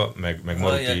motorokkal, meg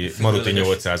Maruti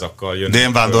 800-akkal jönnek. De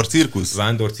ilyen vándorcirkusz?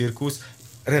 Vándorcirkusz.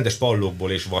 rendes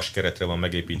pallókból és vaskeretre van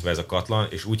megépítve ez a katlan,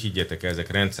 és úgy higgyétek el,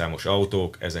 ezek rendszámos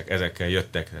autók, ezekkel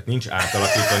jöttek. Tehát nincs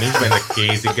átalakítva, nincs benne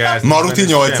kézigáz. Maruti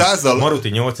 800-zal? Maruti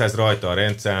 800 rajta a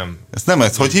rendszám. Ez nem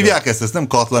ez, hogy hívják ezt? Ez nem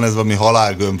katlan, ez valami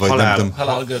halálgömb, vagy nem tudom.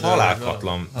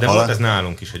 Halálkatlan. De volt ez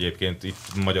nálunk is egyébként, itt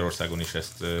Magyarországon is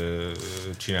ezt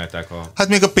csinálták. Hát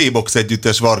még a P-Box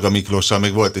együttes Varga Miklóssal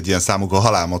még volt egy ilyen számuk, a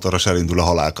Halálmotoros elindul a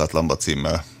Halálkatlanba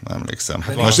címmel. Emlékszem.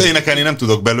 Hát most énekelni nem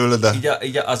tudok belőle, de...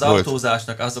 Így az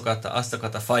autózásnak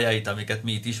azokat a fajait, amiket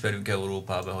mi itt ismerünk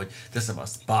Európában, hogy teszem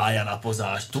azt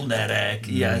pályanapozás, tunerek,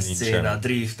 ilyen széna,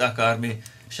 drift, akármi,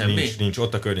 semmi. Nincs,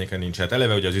 ott a környéken nincs. Hát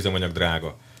eleve ugye az üzemanyag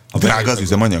drága. Drága az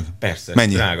üzemanyag? Persze.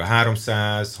 Mennyi? Drága.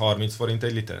 330 forint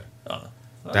egy liter.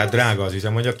 Tehát drága az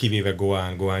üzemanyag, kivéve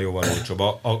Goán jóval olcsóbb.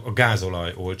 A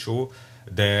gázolaj olcsó,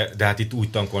 de hát itt úgy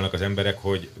tankolnak az emberek,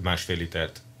 hogy 1,5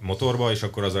 litert motorba, és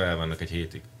akkor azzal elvannak egy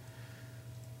hétig.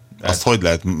 Azt hogy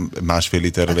lehet 1,5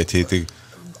 literre egy hétig?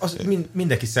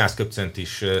 Mindenki 100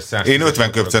 köbcentis. Én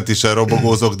 50 köbcentissel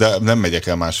robogózok, de nem megyek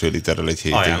el 1,5 literrel egy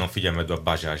hétig. Ajánlom figyelmedbe a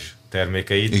Bajaj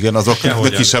termékeit. Igen, azoknak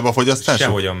kisebb a fogyasztásuk?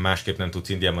 Sehogyan másképp nem tudsz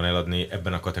Indiában eladni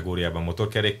ebben a kategóriában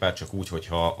motorkerékpárt, csak úgy,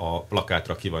 hogyha a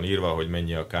plakátra ki van írva, hogy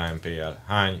mennyi a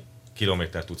KMPL, hány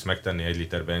kilométert tudsz megtenni 1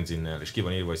 liter benzinnel, és ki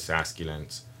van írva, hogy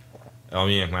 109.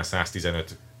 Amilyen már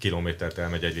 115 kilométert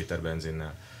elmegy 1 liter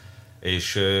benzinnel.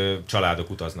 És családok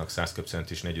utaznak 100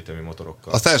 köbcentis négyütemű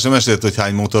motorokkal. Azt el sem mesélt, hogy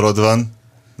hány motorod van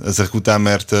ezek után,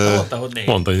 mert... Mondta, hogy 4.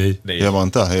 Mondta, hogy 4. Ja,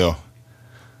 mondta? Jó.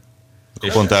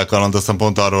 Pont elkalandoztam,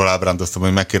 pont arról ábrándoztam,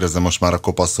 hogy megkérdezem most már a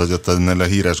kopasz, hogy ott a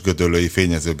híres gödöllői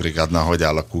fényezőbrigádnál hogy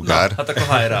áll a kugár. Na, hát akkor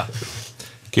hajrá!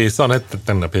 Kész, Anett,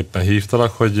 tegnap éppen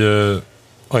hívtalak,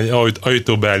 hogy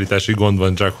ajtóbeállítási gond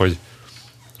van, csak hogy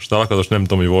most a lakatos nem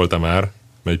tudom, hogy volt-e már,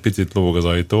 mert egy picit lóg az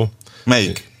ajtó.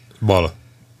 Melyik? Bal.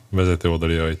 Vezető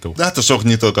oldali ajtó. De hát a sok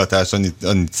nyitogatás,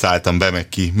 annyit szálltam be, meg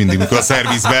ki. Mindig, mikor a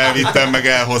szervizbe elvittem, meg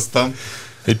elhoztam.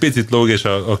 Egy picit lóg, és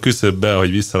a küszöbbe,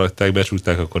 ahogy visszarakták,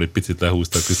 besúgták, akkor egy picit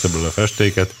lehúztak küszöbről a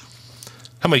festéket.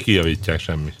 Hát majd kijavítják,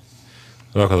 semmi.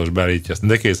 A lakatos beállítja,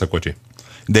 de kész a kocsi.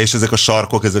 De és ezek a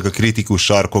sarkok, ezek a kritikus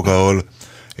sarkok, ahol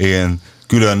ilyen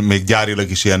külön, még gyárilag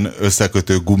is ilyen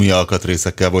összekötő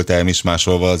gumialkatrészekkel volt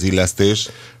elmismásolva az illesztés.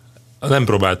 Nem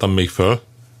próbáltam még föl.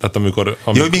 Tehát amikor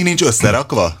Ja, hogy még nincs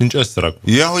összerakva? Nincs összerakva.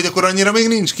 Ja, hogy akkor annyira még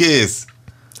nincs kész.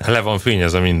 Le van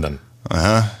fényezve minden.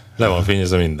 Aha. Le van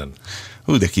fényezve minden.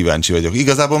 De kíváncsi vagyok.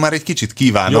 Igazából már egy kicsit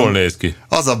kívánom. Jól néz ki.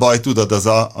 Az a baj, tudod,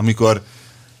 amikor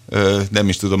nem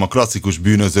is tudom, a klasszikus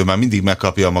bűnöző már mindig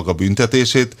megkapja a maga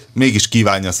büntetését, mégis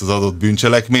kívánja azt az adott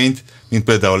bűncselekményt, mint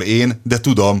például én, de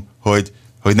tudom, hogy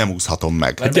nem úszhatom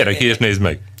meg. Hát gyere ki és nézd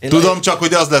meg. Tudom csak,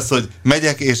 hogy az lesz, hogy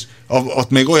megyek, és ott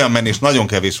még olyan menés nagyon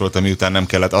kevés volt, ami után nem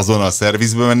kellett azonnal a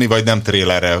szervizbe menni, vagy nem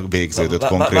trélerre végződött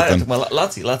konkrétan.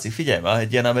 Laci, figyelj már,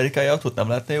 egy ilyen amerikai autót nem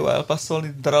lehetne jó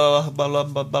elpasszolni?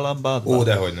 Ó,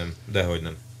 dehogy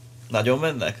nem. Nagyon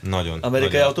mennek? Nagyon.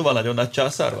 Amerikai nagyon. autóval nagyon nagy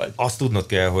császár vagy? Azt tudnod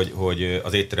kell, hogy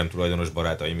az étterem tulajdonos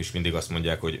barátaim is mindig azt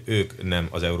mondják, hogy ők nem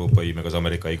az európai meg az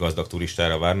amerikai gazdag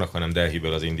turistára várnak, hanem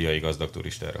Delhiből az indiai gazdag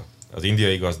turistára. Az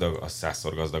indiai gazdag, az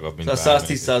 100-szor gazdagabb, mint a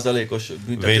 110%-os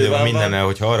büntetővel védőben van. mindennel,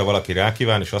 hogyha arra valaki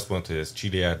rákíván, és azt mondta, hogy ez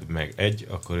Chiliárd meg 1,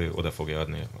 akkor ő oda fogja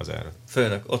adni az árat.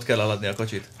 Főnök, ott kell eladni a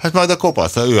kocsit. Hát majd a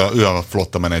kopasz, ő a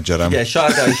flotta menedzserem. Ugye,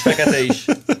 sárga is, fekete is.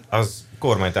 Az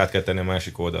kormányt át kell tenni a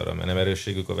másik oldalra, mert nem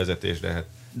erősségük a vezetés, de hát...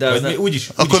 De az nem... úgyis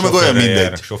meg olyan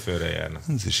mindegy. Sofőrre járnak.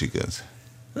 Ez is igaz.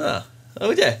 Na,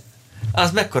 ugye?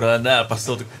 Az mekkora lenne,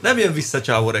 elpasszoltuk. Nem jön vissza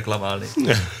csávó reklamálni.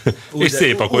 És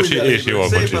szép a kocsi, és jó a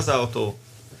kocsi. Szép az autó.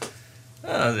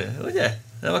 Azért, ugye?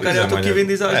 Nem akarjátok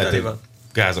kivinni Zajsdariban?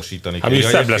 Gázosítani Hát még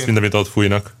szebb lesz, mint amit ott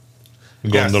fújnak.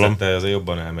 Gondolom. Gázszette azért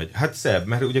jobban elmegy. Hát szebb,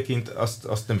 mert ugye kint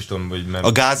azt nem is tudom, hogy...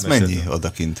 A gáz mennyi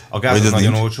odakint? A gáz az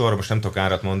nagyon olcsó, arra most nem tudok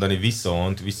árat mondani,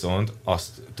 viszont azt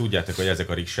tudjátok, hogy ezek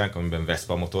a riksák, amiben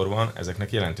Vespa motor van,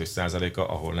 ezeknek jelentős százaléka,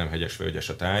 ahol nem hegyes völgyes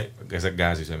a táj, ezek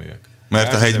gázüzeműek.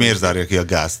 Mert a hegy miért zárja ki a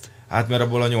gázt? Hát mert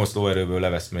abból a 8 lóerőből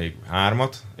levesz még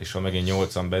 3-at, és ha megint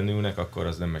 8-an bennülnek, akkor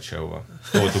az nem megy sehova.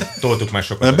 Toltuk már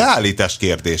sokat. A beállítás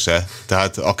kérdése.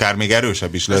 Tehát akár még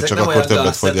erősebb is lehet, ezek csak akkor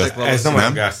többet fogyaszt. Ez nem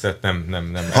olyan gázszett,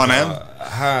 nem. Ha nem?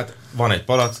 Hát van egy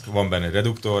palack, van benne egy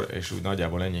reduktor, és úgy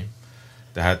nagyjából ennyi.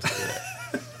 Tehát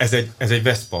ez egy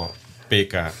Vespa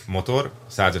PK motor,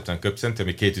 150 köbcenti,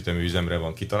 ami 2 ütemű üzemre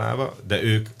van kitalálva, de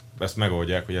ők ezt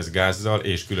megoldják, hogy ez gázzal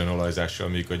és külön olajzással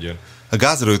működjön. A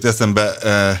gázról jut eszembe,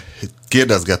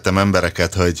 kérdezgettem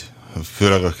embereket, hogy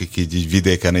főleg akik így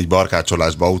vidéken, egy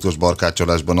barkácsolásban, autós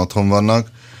barkácsolásban otthon vannak,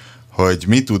 hogy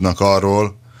mit tudnak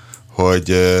arról,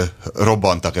 hogy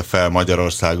robbantak-e fel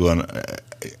Magyarországon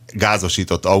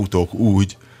gázosított autók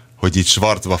úgy, hogy itt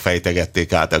schwarzba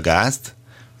fejtegették át a gázt,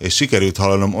 és sikerült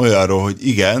hallanom olyanról, hogy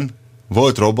igen,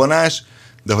 volt robbanás,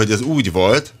 de hogy ez úgy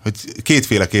volt, hogy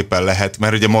kétféleképpen lehet,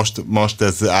 mert ugye most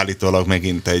ez állítólag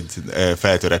megint egy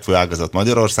feltörekvő ágazat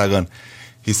Magyarországon,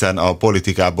 hiszen a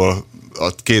politikából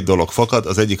a két dolog fakad,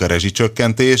 az egyik a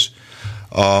rezsicsökkentés,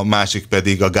 a másik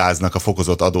pedig a gáznak a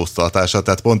fokozott adóztatása,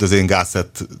 tehát pont az én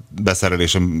gázszett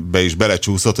beszerelésembe is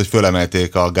belecsúszott, hogy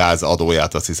fölemelték a gáz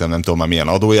adóját, azt hiszem, nem tudom már milyen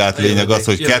adóját. Lényeg az,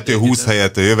 hogy 2,20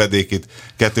 helyett a jövedékit,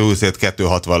 2,20 helyett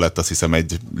 2,60 lett, azt hiszem,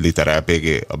 egy liter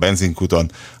LPG a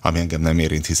benzinkuton, ami engem nem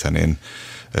érint, hiszen én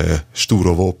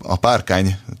Stúrovó, a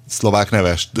párkány szlovák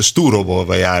neves,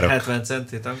 Stúrovóba járok. 70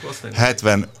 centét tankolsz meg?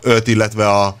 75, illetve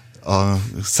a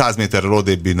 100 méterrel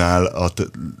odébbinál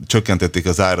csökkentették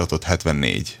az áratot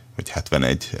 74 vagy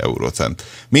 71 eurócent.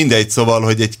 Mindegy, szóval,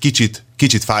 hogy egy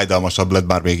kicsit fájdalmasabb lett,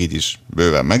 már még így is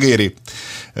bőven megéri.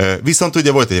 Viszont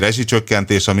ugye volt egy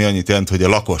rezsicsökkentés, ami annyit jelent, hogy a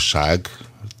lakosság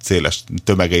széles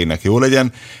tömegeinek jó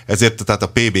legyen, ezért tehát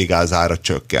a PB gáz ára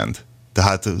csökkent.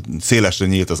 Tehát szélesre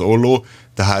nyílt az olló,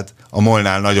 tehát a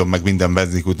MOL-nál nagyon, meg minden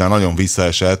benzinkútnál nagyon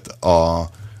visszaesett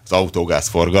az autógáz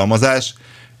forgalmazás,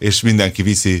 és mindenki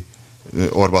viszi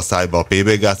orba szájba a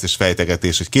PB gázt, és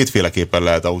fejtegetés, hogy kétféleképpen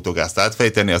lehet autógázt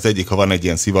átfejteni. Az egyik, ha van egy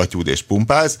ilyen szivattyúd és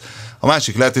pumpálsz, a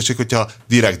másik lehetőség, hogyha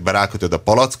direktbe rákötöd a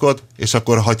palackot, és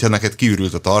akkor, ha neked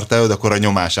kiürült a tartályod, akkor a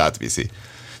nyomás átviszi.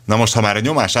 Na most, ha már a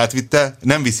nyomás átvitte,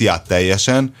 nem viszi át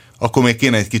teljesen, akkor még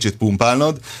kéne egy kicsit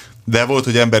pumpálnod, de volt,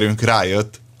 hogy emberünk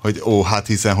rájött, hogy hát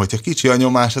hiszen, hogyha kicsi a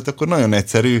nyomás, hát akkor nagyon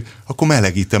egyszerű, akkor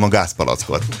melegítem a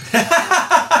gázpalackot.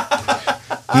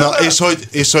 Na,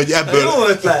 és hogy ebből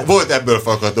volt ebből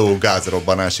fakadó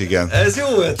gázrobbanás, igen. Ez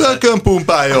jó ötlet. Tökön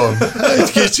pumpáljon!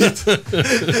 Egy kicsit!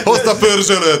 Hozd a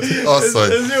pörzsölöt,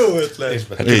 asszony! Ez jó ötlet.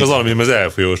 Hát csak az alumínium az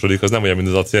elfolyósodik, az nem olyan, mint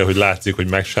az acél, hogy látszik, hogy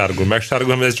megsárgul,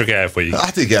 hanem ez csak elfolyik.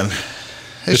 Hát igen.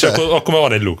 És akkor már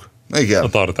van egy luk igen. A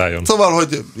tartályon. Szóval,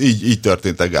 hogy így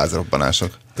történtek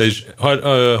gázrobbanások. Te is,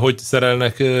 hogy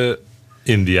szerelnek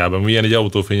Indiában? Milyen egy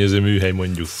autófényező műhely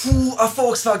mondjuk? Fú, a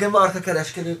Volkswagen marka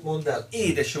kereskedőt mondd el.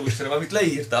 Édes jó Istenem, amit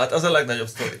leírtál, hát az a legnagyobb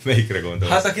sztori. Melyikre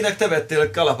gondolsz? Hát akinek te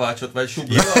vettél kalapácsot, vagy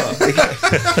sugrot.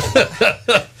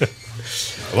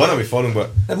 Van, ami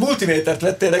falunkban... Multimétert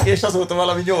vettél neki, és azóta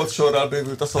valami 8 sorral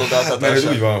bővült a szolgáltatás. Mert ez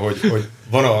úgy van, hogy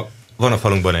van a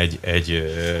falunkban egy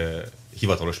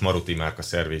hivatalos Maruti márka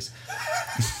szerviz.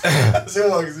 Ez jó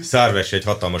hangzik. Szárves egy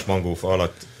hatalmas mangófa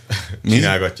alatt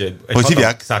csinálgatja. Hogy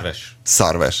hívják?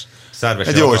 Szárves.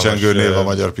 Egy jó csengő név a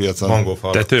magyar piacon. Mangófa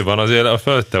alatt. Tető van azért a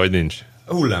fölötte, vagy nincs?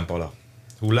 Hullámpala,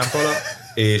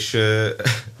 és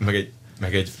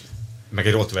meg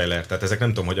egy Rottweiler, tehát ezek nem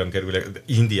tudom, hogyan kerülnek,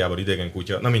 Indiában idegen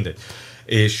kutya, na mindegy.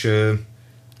 És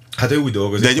hát ő úgy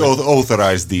dolgozik. De egy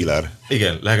authorized dealer.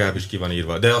 Igen, legalábbis ki van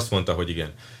írva, de azt mondta, hogy igen.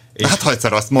 És hát ha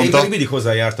egyszer azt mondta. Én mindig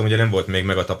hozzájártam, ugye nem volt még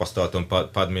meg a tapasztalatom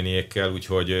Padminiékkel,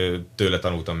 úgyhogy tőle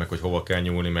tanultam meg, hogy hova kell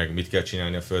nyúlni, meg mit kell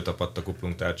csinálni, a föltapadt a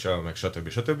kuplungtárcsa, meg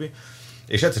stb.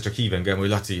 És egyszer csak hív engem, hogy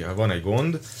Laci, van egy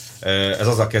gond, ez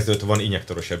azzal kezdődött, van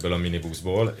injektoros ebből a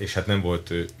minibuszból, és hát nem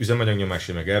volt üzemanyagnyomás,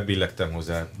 én meg elbillegtem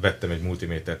hozzá, vettem egy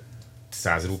multimétert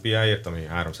 100 rupiáért, ami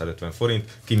 350 forint,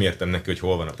 kimértem neki, hogy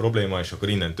hol van a probléma, és akkor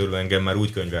innentől engem már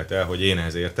úgy könyvelt el, hogy én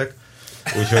ehhez értek.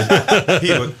 Úgyhogy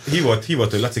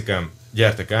hívott, hogy Lacikám,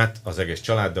 gyertek át az egész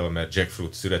családdal, mert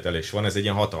jackfruit szüretelés van, ez egy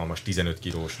ilyen hatalmas 15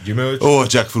 kilós gyümölcs. Ó,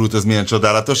 jackfruit, ez milyen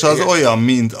csodálatos, az olyan,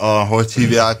 mint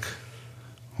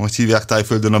hogy hívják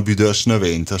Tájföldön a büdös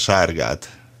növényt, a sárgát.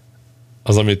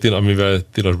 Az, amivel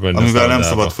tilos benne amivel nem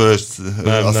szabad föl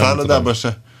a szállodába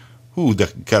se. Hú, de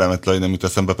kellemetlen, hogy nem jut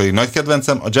eszembe, pedig nagy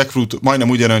kedvencem. A jackfruit majdnem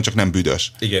ugyanolyan, csak nem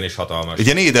büdös. Igen, és hatalmas. Egy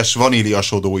ilyen édes,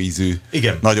 vaníliasodó ízű.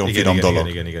 Igen. Nagyon finom dolog.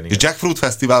 Igen. És jackfruit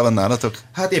fesztivál van nálatok?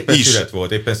 Hát éppen szület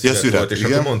volt, szület, és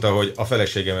igen. akkor mondta, hogy a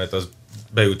feleségemet az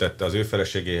beütette az ő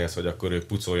feleségéhez, hogy akkor ők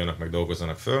pucoljanak, meg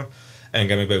dolgozzanak föl.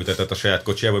 Engem még beütetett a saját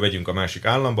kocsiába, vegyünk a másik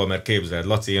államba, mert képzeld,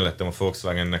 Laci, én lettem a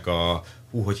Volkswagennek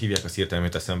hogy hívják azt hirtelen,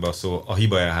 amit eszembe a szó, a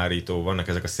hiba elhárító, vannak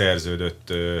ezek a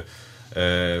szerződött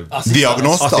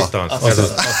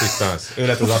Asszisztans. Ő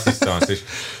lett az asszisztans, és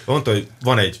mondta, hogy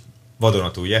van egy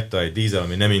vadonatúj Jetta, egy dízel,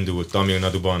 ami nem indult Tamil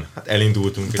Naduban. Hát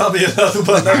elindultunk. Tamil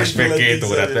Naduban nem is meg 2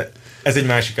 órát. Ez egy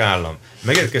másik állam.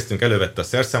 Megérkeztünk, elővette a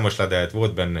szerszámos ladát,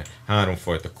 volt benne 3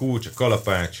 fajta kulcs, a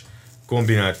kalapács,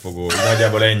 kombinált fogó,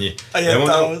 nagyjából ennyi. A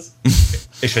Jettához.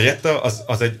 És a Jetta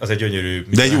az egy gyönyörű,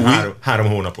 de jó. 3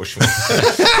 hónapos volt.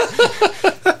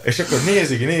 És akkor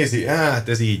nézi, hát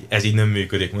ez így nem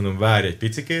működik, mondom, várj egy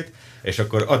picikét, és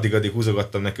akkor addig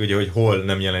húzogattam neki, ugye, hogy hol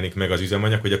nem jelenik meg az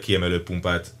üzemanyag, hogy a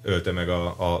kiemelőpumpát ölte meg,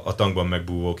 a tankban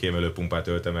megbúvó kiemelőpumpát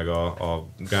ölte meg a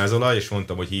gázolaj, és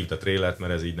mondtam, hogy hívd a trélert,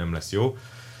 mert ez így nem lesz jó.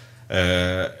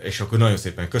 És akkor nagyon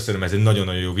szépen köszönöm, ez egy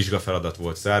nagyon-nagyon jó vizsgafeladat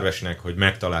volt Szervesnek, hogy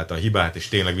megtalálta a hibát, és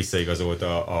tényleg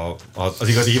visszaigazolta az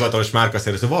igazi hivatalos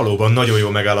márkaszerző. Valóban nagyon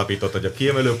jól megállapított, hogy a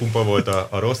kiemelőpumpa volt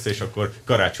a rossz, és akkor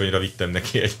karácsonyra vittem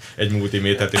neki egy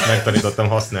multimétert, és megtanítottam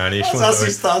használni, és mondta,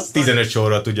 hogy 15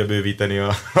 sorra tudja bővíteni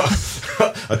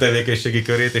a tevékenységi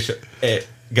körét, és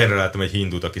generáltam egy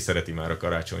hindút, aki szereti már a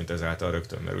karácsonyt ezáltal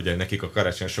rögtön, mert ugye nekik a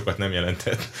karácsony sokat nem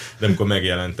jelentett, de amikor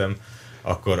megjelentem,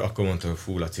 akkor mondta, hogy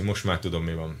fú, Laci, most már tudom,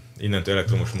 mi van. Innentől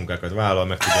elektromos munkákat vállal,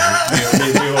 meg tudom,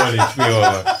 mi hol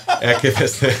van.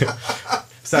 Elképesztő.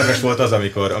 Szerves volt az,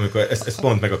 amikor ezt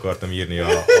pont meg akartam írni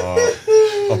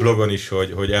a blogon is,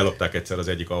 hogy ellopták egyszer az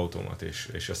egyik autómat,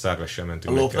 és a Szervessel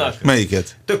mentünk. Lopták?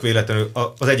 Melyiket? Tök véletlenül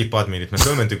az egyik padménit, mert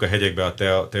fölmentünk a hegyekbe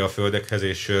a teaföldekhez,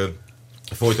 és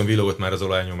folyton villogott már az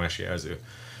olajnyomási jelző.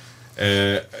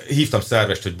 Hívtam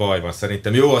Szervest, hogy baj van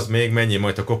szerintem. Jó, az még mennyi,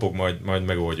 majd a kopog, majd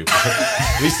megoldjuk. Hát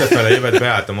visszafele jövet,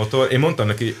 beállt a motor. Én mondtam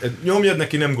neki, nyomjad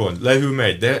neki, nem gond, lehűl,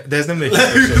 megy, de ez nem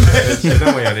ez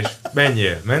nem olyan, és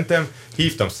menjél. Mentem,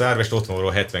 hívtam Szervest,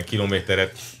 otthonról 70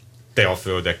 kilométeret,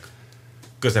 teaföldek,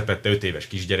 közepette 5 éves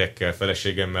kisgyerekkel,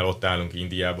 feleségemmel, ott állunk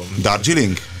Indiában.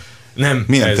 Darjeeling? Nem,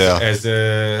 milyen tea? Ez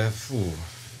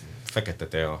fekete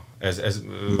tea. Ez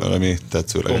valami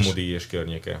tetszőleges. Komodi és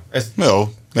környéke. Ez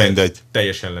jó, mindegy.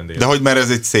 Teljesen lendél. De hogy mert ez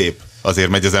egy szép, azért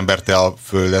megy az ember a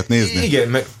földet nézni?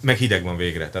 Igen, meg hideg van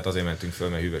végre, tehát azért mentünk föl,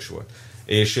 mert hűvös volt.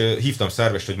 És hívtam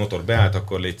Szervest, hogy motor beállt,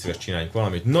 akkor légy szíves, csináljunk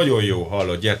valamit. Nagyon jó,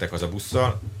 hallott, gyertek az a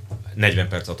busszal. 40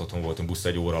 percet otthon voltunk busz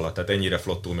egy óra alatt, tehát ennyire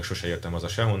flottul, még sose értem haza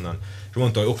sehonnan. És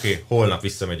mondta, hogy oké, holnap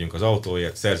visszamegyünk az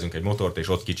autóért, szerzünk egy motort, és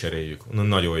ott kicseréljük.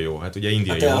 Nagyon jó, hát ugye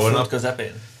indiai holnap.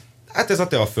 Közepén? Hát ez a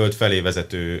Teaföld felé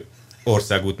vezető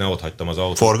országútnál ott hagytam az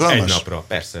autót. Forgalmas? Egy napra,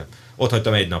 persze. Ott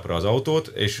hagytam egy napra az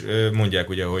autót, és mondják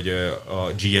ugye, hogy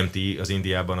a GMT az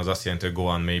Indiában az azt jelenti, hogy go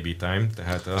on maybe time,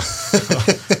 tehát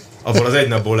abból az egy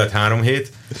napból lett 3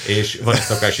 hét, és van egy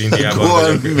szakás Indiában. Go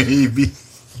on maybe.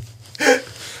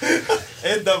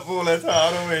 Egy napból lett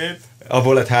 3 hét.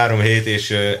 Abból lett 3 hét,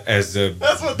 és ez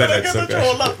bevett szokás.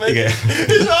 Igen.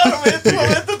 És 3 hét múlva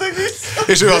vettetek vissza.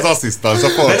 És ő az asszisztans, a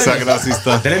Volkswagen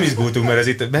asszisztans. De nem izgultunk, mert ez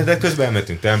itt, de közben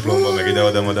elmentünk templomba, meg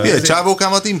ide-oda. Milyen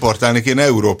csávókámat importálni kéne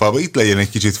Európába, itt legyen egy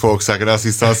kicsit Volkswagen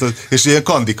asszisztans, és ilyen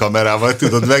kandikamerával,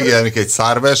 tudod, megjelenik egy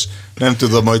Szerves, nem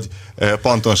tudom, hogy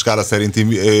Panton skála szerinti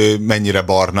mennyire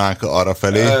barnák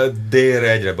arrafelé.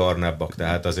 Délre egyre barnábbak,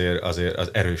 tehát azért az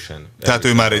erősen. Tehát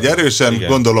ő már egy erősen, igen,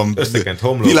 gondolom,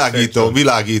 homlok,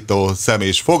 világító szem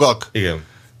és fogak. Igen.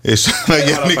 És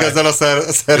megjelenik ezzel a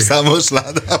szerszámos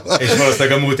ládával. És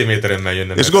valószínűleg a multiméteremmel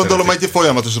jönne. És gondolom egy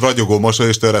folyamatos ragyogó mosoly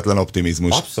és töretlen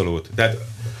optimizmus. Abszolút. Tehát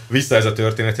vissza ez a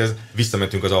történethez,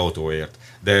 visszamentünk az autóért.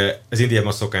 De ez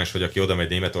Indiában szokás, hogy aki oda megy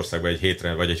Németországba egy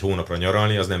hétre vagy egy hónapra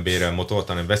nyaralni, az nem bérel motort,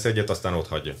 hanem vesz egyet, aztán ott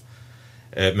hagyja.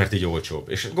 Mert így olcsóbb.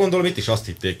 És gondolom itt is azt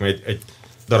hitték, mert egy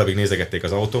darabig nézegették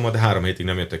az autómat, de 3 hétig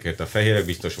nem jöttek érte a fehérek,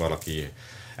 biztos valaki.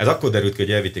 Ez akkor derült ki,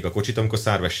 hogy elvitték a kocsit, amikor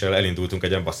Szervessel elindultunk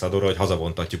egy ambasszadorra, hogy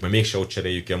hazavontatjuk, mert mégse ott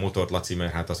cseréljük ki a motort, Laci,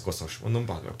 mert hát az koszos. Mondom,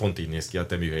 pont így néz ki a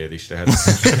te műhelyed is, tehát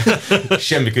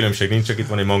semmi különbség nincs, csak itt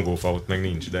van egy mangófa, ott meg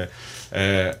nincs, de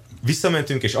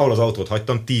visszamentünk, és ahol az autót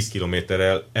hagytam, 10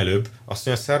 kilométerrel előbb, azt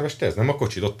mondja, Szerves, te ez nem a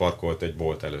kocsid, ott parkolt egy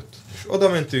bolt előtt. És oda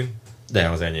mentünk, de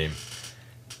az enyém.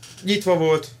 Nyitva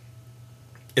volt,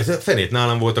 ez a fenét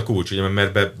nálam volt a kulcs, ugye,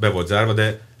 mert be volt zárva,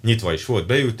 de nyitva is volt,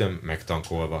 beültem,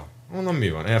 megtankolva. Mondom, mi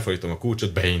van? Elfordítom a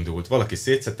kulcsot, beindult. Valaki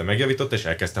szétszedte, megjavította, és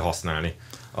elkezdte használni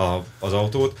az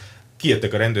autót.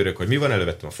 Kijöttek a rendőrök, hogy mi van,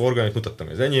 elővettem a forgalmat, mutattam,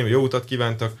 hogy az enyém, jó utat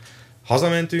kívántak.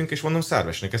 Hazamentünk, és mondom,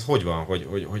 Szervesnek, ez hogy van?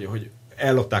 Hogy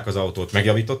ellopták az autót,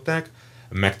 megjavították,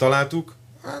 megtaláltuk.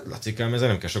 Hát, Lacikám, ezzel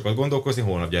nem kell sokat gondolkozni,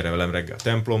 holnap gyere velem reggel a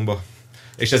templomba.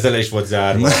 És ezzel le is volt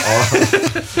zárva.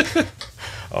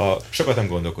 Sokat nem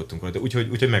gondolkodtunk rajta,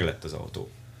 úgyhogy meglett az autó.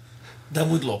 De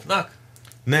úgy lopnak?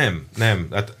 Nem.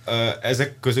 Hát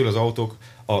ezek közül az autók...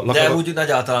 De úgy nagy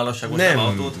általánosságban nem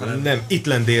autót, hanem... Nem, itt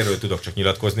lent délről tudok csak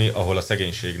nyilatkozni, ahol a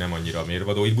szegénység nem annyira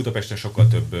mérvadó. Itt Budapesten sokkal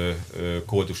több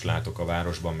kódust látok a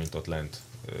városban, mint ott lent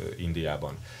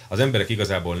Indiában. Az emberek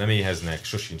igazából nem éheznek,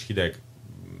 sosincs hideg,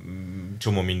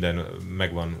 csomó minden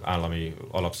megvan állami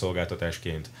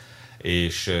alapszolgáltatásként,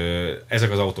 és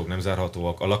ezek az autók nem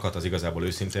zárhatóak. A lakat az igazából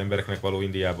őszinte embereknek való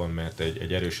Indiában, mert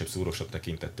egy erősebb, szúrosabb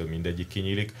tekintettől mindegyik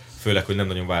kinyílik, főleg, hogy nem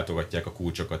nagyon váltogatják a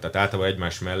kulcsokat. Tehát általában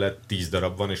egymás mellett 10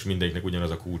 darab van, és mindegyiknek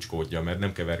ugyanaz a kulcskódja, mert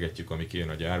nem kevergetjük, ami kijön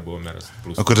a gyárból, mert az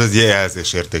plusz. Akkor ez egy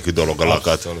jelzésértékű dolog a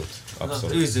lakat.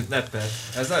 Abszolút. Űzzük neppet.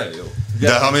 Ez nagyon jó.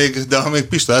 De ha még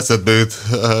Pista eszedbe jut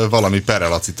valami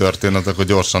Perelaci történet, akkor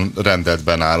gyorsan rendelt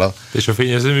benála. És a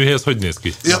fényezőműhely az hogy néz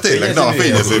ki? Ja tényleg, a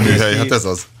fényezőműhely, hát ez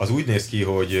az. Az úgy néz ki,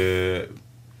 hogy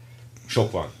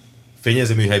sok van.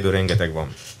 Fényezőműhelyből rengeteg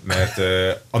van, mert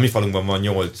a mi falunkban van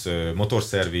 8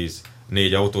 motorszerviz,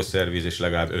 4 autószerviz és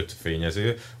legalább 5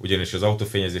 fényező, ugyanis az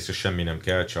autófényezésre semmi nem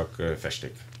kell, csak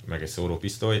festék, meg egy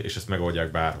szórópisztoly, és ezt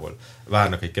megoldják bárhol.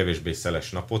 Várnak egy kevésbé szeles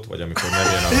napot, vagy amikor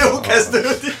nem jön Jó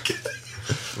kezdődik!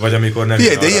 Vagy amikor nem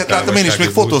De ilyet láttam, én is még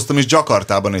fotóztam, és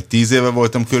Jakartában egy 10 éve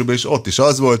voltam körülbelül, és ott is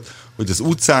az volt, hogy az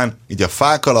utcán, így a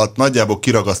fák alatt nagyjából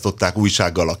kiragasztották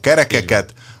újsággal a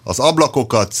kerekeket, az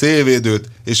ablakokat, szélvédőt,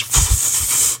 és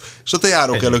ott a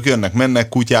járókelők jönnek, mennek,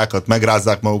 kutyákat,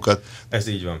 megrázzák magukat. Ez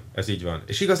így van.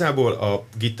 És igazából a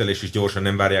gittelés is gyorsan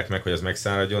nem várják meg, hogy az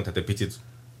megszáradjon, tehát egy picit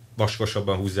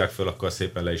vaskosabban húzzák föl, akkor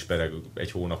szépen le is pereg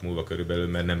egy hónap múlva körülbelül,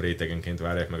 mert nem rétegenként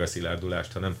várják meg a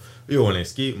szilárdulást, hanem jól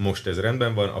néz ki, most ez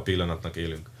rendben van, a pillanatnak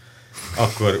élünk.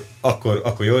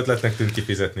 Akkor jó ötletnek tűnt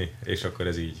kifizetni, és akkor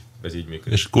ez így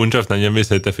működik. És Kuncsaf, nem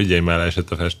vissza, hogy te figyelj már,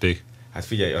 leesett a festék. Hát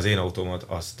figyelj, az én autómat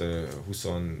azt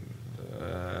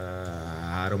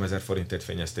 23 000 forintért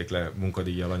fényezték le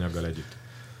munkadíjjal, anyaggal együtt.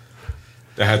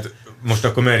 Tehát most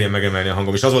akkor merjen megemelni a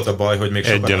hangom. És az volt a baj, hogy még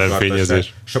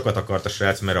sokat akart a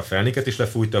srác, mert a felniket is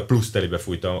lefújta, plusz telibe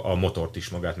fújta a motort is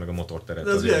magát, meg a motorteret.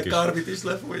 De az milyen karbit is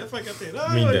lefújja feketén?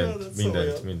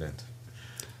 Mindent.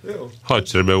 Jó.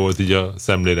 Hadserben volt így a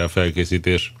szemlére a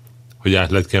felkészítés, hogy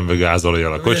át lett kenve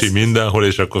gázolajjal a kocsi mindenhol,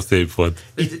 és akkor szép volt.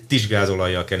 Itt is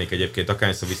gázolajjal kenik egyébként,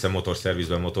 akárszor viszem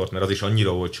motorszervizbe a motort, mert az is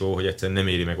annyira olcsó, hogy egyszerűen nem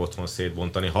éri meg otthon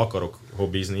szétbontani. Ha akarok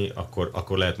hobbizni,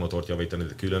 akkor lehet motort javítani,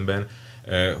 de különben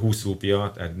 20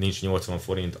 rúpia, tehát nincs 80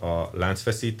 forint a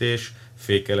láncfeszítés,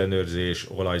 fékellenőrzés,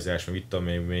 olajzás, meg itt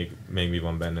még mi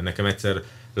van benne. Nekem egyszer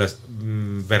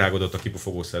berágodott a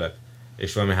kipufogó szelep,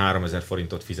 és valami 3000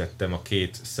 forintot fizettem a 2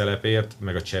 szelepért,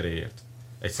 meg a cseréért.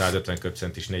 Egy 150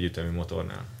 köbcentis 4 ütemű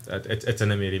motornál. Tehát egyszer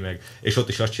nem éri meg. És ott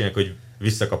is azt csinálják, hogy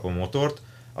visszakapom a motort,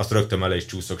 azt rögtön ele is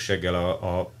csúszok seggel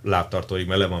a lábtartóig,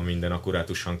 mert le van minden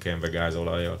akkurátusan kenve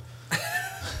gázolajjal.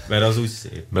 Mert az úgy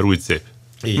szép.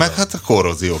 Így meg van. Hát a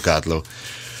korróziókátló.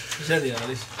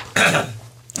 Zseniális.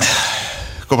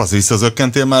 Kopasz,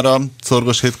 visszazökkentél már a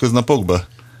szorgos hétköznapokba?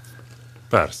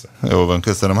 Persze. Jó van,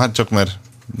 köszönöm. Hát csak mert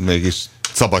mégis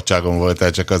szabadságon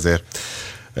voltál, csak azért.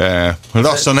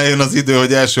 Lassan eljön az idő,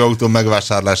 hogy első autó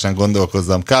megvásárlásán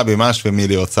gondolkozzam. Kb. 1,5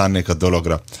 milliót szánnék a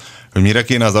dologra. Hogy mire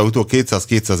kéne az autó?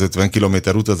 200-250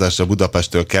 km utazásra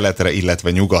Budapesttől keletre,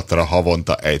 illetve nyugatra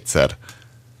havonta egyszer.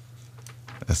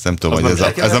 Ezt nem tudom, hogy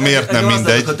ez a miért nem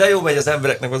mindegy. De jó megy az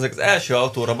embereknek, az első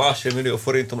autóra 1,5 millió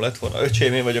forintom lett volna,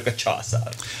 öcsém, én vagyok a császár.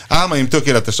 Álmaim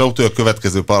tökéletes autója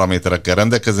következő paraméterekkel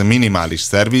rendelkező, minimális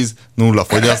szerviz, nulla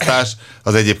fogyasztás,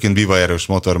 az egyébként bivajerős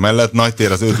motor mellett, nagy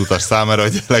tér az 5 utas számára,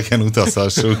 hogy elegen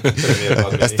utazhassunk.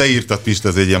 Ezt te írtad, Pist,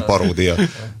 ez egy ilyen paródia.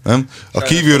 Nem? A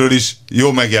kívülről is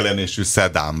jó megjelenésű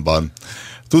szedánban.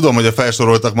 Tudom, hogy a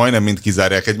felsoroltak majdnem mind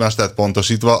kizárják egymást, tehát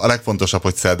pontosítva, a legfontosabb,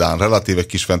 hogy szedán, relatíve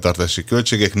kis fenntartási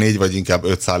költségek, 4 vagy inkább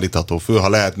 5 szállítható fő, ha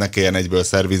lehet, ne kelljen egyből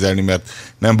szervizelni, mert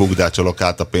nem bugdácsolok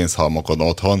át a pénzhalmokon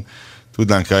otthon.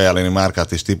 Tudnánk-e ajánlani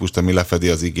márkát és típust, ami lefedi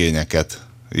az igényeket,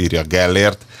 írja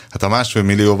Gellért. Hát ha 1,5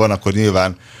 millió van, akkor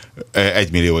nyilván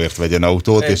 1 millióért vegyen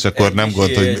autót, és akkor nem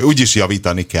gond, hogy úgyis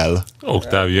javítani kell.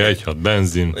 Octavia 1.6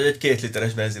 benzin. Vagy egy 2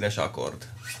 literes benzines akkord.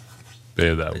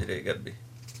 Például. Egy régebbi.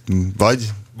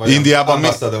 Vagy Indiában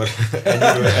Ambassador.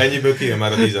 Ennyiből kijön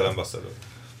már a dízel Ambassador.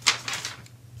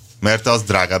 Mert az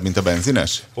drágább, mint a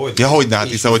benzines? Hogy? Ja, hogyne, hát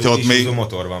hiszen, hogyha ott még...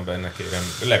 motor van benne, kérem.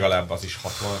 Legalább az is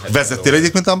 60. Vezettél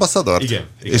egyébként Ambassadort? Igen.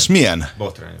 És milyen?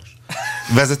 Botrányos.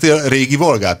 Vezettél régi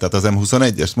Volgát, tehát az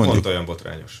M21-est mondjuk? Pont olyan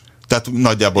botrányos. Tehát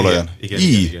nagyjából olyan.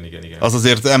 Igen. Az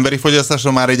azért emberi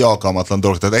fogyasztásra már egy alkalmatlan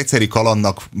dolog. Tehát egyszeri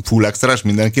kalandnak full extrás,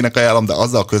 mindenkinek ajánlom, de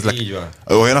azzal Így van.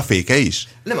 Olyan a féke is?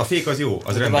 Nem, a fék az jó,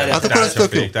 az rendben. Hát akkor ez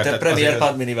tök jó. Te Premier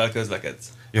Padminivel közlekedsz.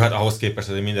 Jó, hát ahhoz képest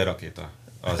ez minden rakéta.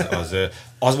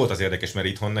 Az volt az érdekes, mert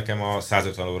itthon nekem a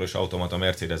 150 eurós automata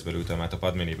Mercedesből ültem át a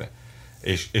Padminibe.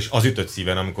 És az ütött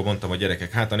szíven, amikor mondtam, hogy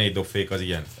gyerekek, hát a 4 dob fék az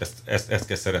ilyen, ezt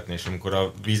kell szeretni, és amikor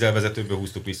a vízelvezetőből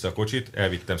húztuk vissza a kocsit,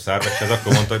 elvittem Szárveshez,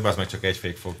 akkor mondta, hogy bász meg csak 1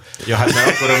 fék fog. Ja, hát mert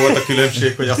akkora volt a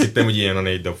különbség, hogy azt hittem, hogy ilyen a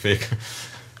 4 dob fék.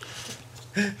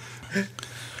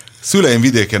 Szüleim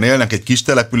vidéken élnek, egy kis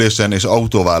településen, és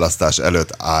autóválasztás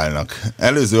előtt állnak.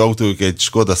 Előző autójuk egy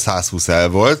Skoda 120L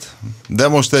volt, de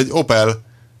most egy Opel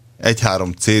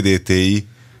 1.3 CDTI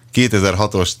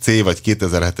 2006-os C vagy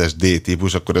 2007-es D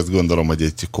típus, akkor ezt gondolom, hogy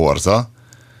egy Corsa,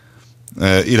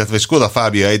 illetve egy Skoda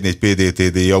Fabia 1.4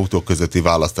 PDTDI autók közötti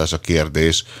választás a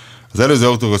kérdés. Az előző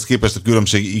autókhoz képest a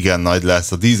különbség igen nagy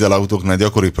lesz. A dízel autóknál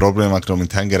gyakori problémákról,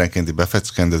 mint hengerenkénti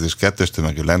befecskendezés, kettős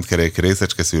tömegű lentkerék,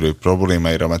 részecskeszűrő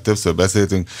problémáira, mert többször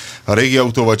beszéltünk. A régi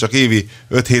autóval csak évi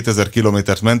 5-7 ezer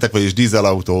kilométert mentek, vagyis dízel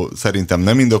autó szerintem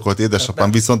nem indokolt,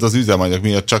 édesapám viszont az üzemanyag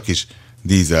miatt csak is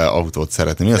dízel autót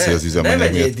szeretni. Mi az, hogy az Ne üzemanyag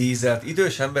vegyél miatt? dízelt.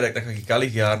 Idős embereknek, akik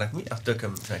alig járnak, mi a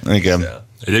tökömnek Igen. dízel?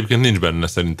 Egyébként nincs benne,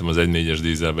 szerintem az 1.4-es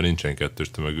dízelben nincsen 2-es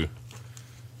tömegű.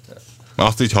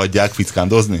 Azt így hagyják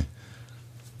fickándozni?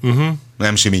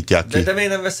 Nem simítják ki. De miért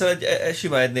nem veszel egy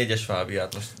sima 1.4-es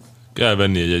Fábiát most? Kell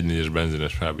venni egy 1.4-es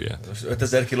benzines Fábiát. Most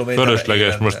 5000 km.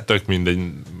 Fölösleges, most tök mindegy,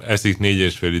 eszik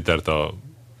 4,5 litert az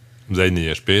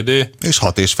 1.4-es PD, És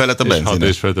 6,5 felett a és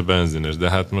benzines. 6,5 a benzines, de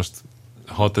hát most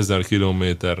 6000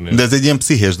 kilométernél. De ez egy ilyen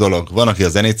pszichés dolog. Van, aki a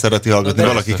zenét szereti hallgatni, de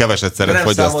valaki keveset szeret nem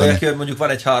fogyasztani. számolják ki, hogy mondjuk van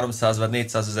egy 300 vagy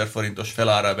 400 ezer forintos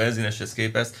felára a benzineshez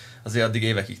képest, azért addig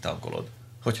évekig tankolod.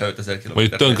 Hogyha 5000 km. Vagy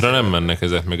tönkre nem mennek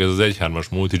ezek, meg ez az 1.3-as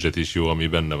Multijet is jó, ami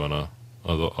benne van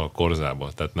a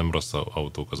Korzában, tehát nem rossz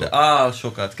autók azok. De áll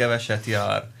sokat, keveset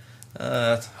jár.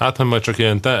 Hát, ha majd csak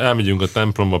ilyen elmegyünk a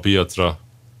templomba, piacra,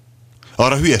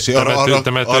 Arra hülyeség,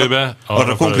 temetőbe,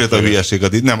 arra konkrétan hülyeség,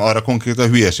 nem, arra konkrétan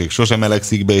hülyeség. Sosem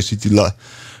melegszik be, és így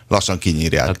lassan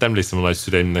kinyírják. hát emlékszem a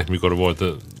nagyszüleimnek, mikor volt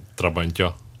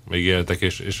Trabantja, még éltek,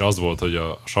 és az volt, hogy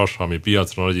a Sashalmi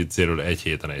piacra Nagyicéről egy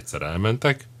héten egyszer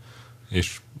elmentek,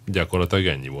 és gyakorlatilag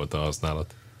ennyi volt a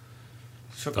használat.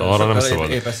 Arra nem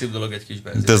szabad. Épeszűbb dolog egy kis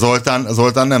benzin. De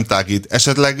Zoltán nem tágít.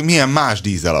 Esetleg milyen más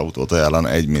dízelautót ajánlana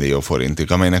 1 millió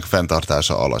forintig, amelynek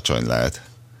fenntartása alacsony lehet?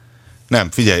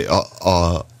 Nem, figyelj,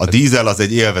 a dízel az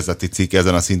egy élvezeti cikk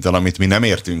ezen a szinten, amit mi nem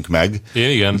értünk meg,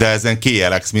 Igen. de ezen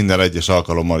KLX minden egyes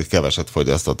alkalommal itt keveset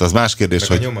fogyasztott. Ez más kérdés,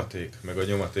 Meg hogy... a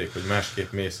nyomaték, hogy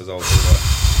másképp mész az autóval,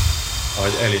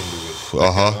 ahogy elindul.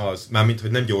 Aha. Az, mármint,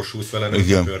 hogy nem gyorsulsz vele, nem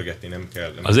Igen. kell pörgetni, nem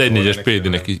kell. Nem Az kell 1.4-es neki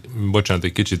PD-nek, bocsánat,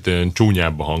 egy kicsit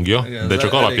csúnyább a hangja, Igen, de ez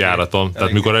csak elég- alapjáraton. Tehát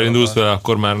elég mikor elindulsz gyakorlat. vele,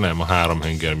 akkor már nem, a 3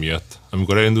 henger miatt.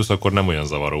 Amikor elindulsz, akkor nem olyan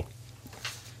zavaró.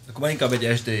 Akkor már inkább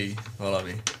egy SDI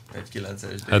valami. Egy 9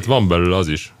 SDI. Hát van belőle az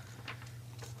is.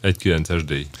 1.9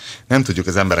 SDI. Nem tudjuk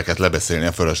az embereket lebeszélni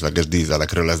a fölösleges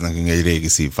dízelekről, ez nekünk egy régi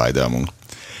szívfájdalmunk.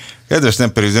 Kedves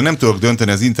nemperűző, nem tudok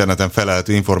dönteni az interneten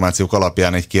felelhető információk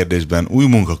alapján egy kérdésben. Új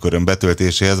munkaköröm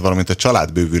betöltéséhez, valamint a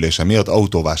család bővülése miatt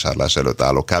autóvásárlás előtt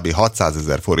állok. Kb. 600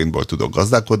 000 forintból tudok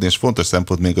gazdálkodni, és fontos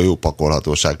szempont még a jó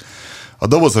pakolhatóság. A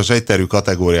dobozos egyterű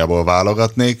kategóriából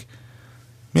válogatnék.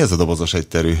 Mi ez a dobozos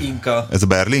egyterű? Inka. Ez a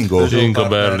Berlingo? Peugeot. Inka,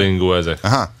 partner. Berlingo ezek.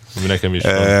 Aha. Ami nekem is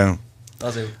van.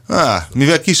 Azért.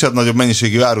 Mivel kisebb-nagyobb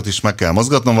mennyiségű árut is meg kell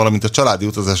mozgatnom, valamint a családi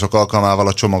utazások alkalmával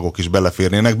a csomagok is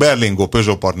beleférnének. Berlingo,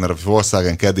 Peugeot partner,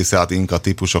 Volkswagen, Caddy, Seat, Inka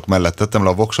típusok mellett tettem le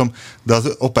a voksom, de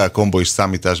az Opel Combo is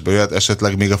számításba jöhet,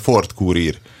 esetleg még a Ford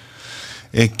Courier.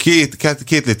 Én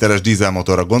két literes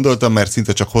dízelmotorra gondoltam, mert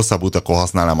szinte csak hosszabb utakon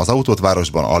használnám az autót,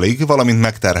 városban alig, valamint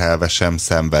megterhelve sem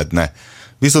szenvedne.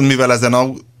 Viszont mivel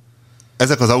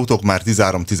ezek az autók már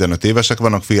 13-15 évesek,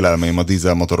 vannak félelmeim a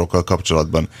dízelmotorokkal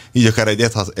kapcsolatban. Így akár egy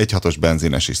 1.6-os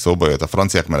benzines is szóba jött. A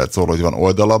franciák mellett szól, hogy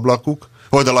van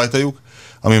oldalajtajuk,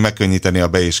 ami megkönnyíteni a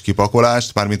be- és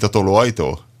kipakolást, mármint a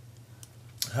tolóajtó.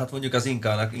 Hát mondjuk az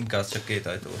Inkáz csak 2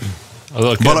 ajtó.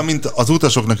 Valamint az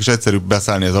utasoknak is egyszerűbb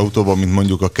beszállni az autóba, mint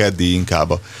mondjuk a Caddy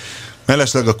Inkába.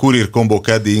 Mellesleg a Courier Combo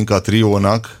Caddy Inka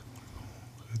triónak,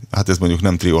 hát ez mondjuk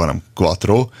nem trió, hanem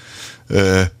quattro,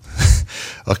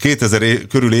 a 2000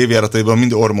 körül évjárataiban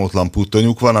mind ormótlan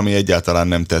puttonyuk van, ami egyáltalán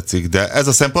nem tetszik. De ez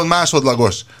a szempont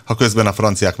másodlagos, ha közben a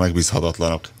franciák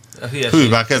megbízhatatlanok. Hű,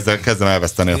 már kezdem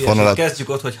elveszteni a fonalat. Kezdjük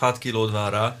ott, hogy 6 kilód van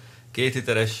rá. 2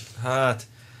 literes, hát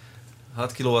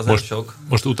 6 kiló az nem sok.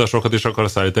 Most utasokat is akar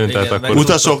szállítani, Igen, tehát meg akkor...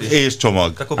 Utasok és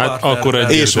csomag. Hát akkor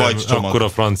És vagy csomag. akkor a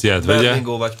franciát vegye.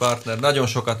 Berlingo vagy partner, nagyon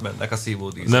sokat mennek a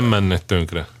szívódízek. Nem mennek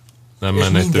tönkre. Nem és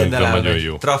mennek mindennel tönkre, nagyon elmegy.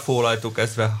 jó. Trafólajtó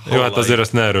kezdve. Jó, hát azért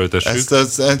ezt ne erőltessük.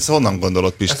 Ezt honnan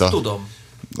gondolod, Pista? Ezt tudom.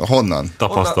 Honnan?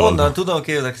 Tapasztalatban. Onnan tudom,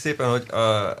 képzelek szépen, hogy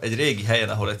egy régi helyen,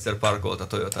 ahol egyszer parkolt a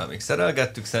Toyota, még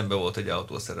szerelgettük, szembe volt egy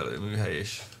autószerelő műhely,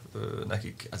 és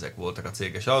nekik ezek voltak a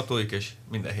céges autóik, és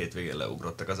minden hétvégén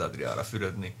leugrottak az Adriára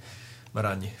fürödni, mert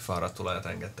annyi fáradt olajat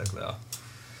engedtek le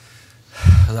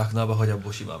az aknába, hogy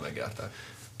abból simán megjárták.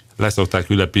 Leszokták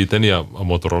ülepíteni a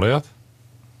motorolajat,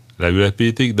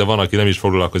 leülepítik, de van, aki nem is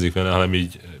foglalkozik vele, hanem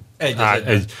így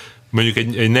mondjuk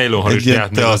egy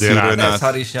nejlonharisnyát meg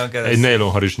azért egy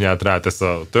nejlonharisnyát rátesz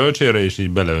a töltsére, és így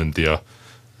beleönti a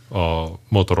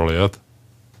motorolajat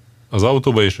az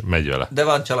autóba, és megy vele. De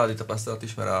van családi tapasztalat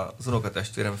is, mert az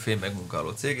unokatestvérem fém megmunkáló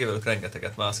cégével, ők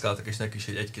rengeteget mászkáltak, és neki is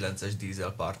egy 1.9-es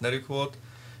dízel partnerük volt,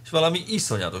 és valami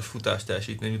iszonyatos futás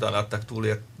teljesítmény után adtak túl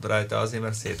rajta azért,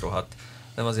 mert szétrohadt,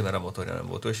 nem azért, mert a motorja nem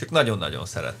volt, és ők nagyon-nagyon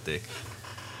szerették.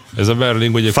 Ez a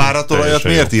Berlingo ugye Fáradt olajat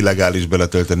miért illegális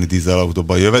beletölteni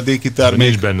dízelautóba? Jövedéki termék?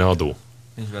 Nincs benne adó.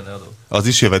 Nincs benne adó. Az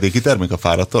is jövedéki termék, a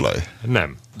fáradt olaj?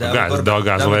 Nem. De De a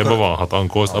gázolajban van, ha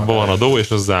tankolsz, abban van adó,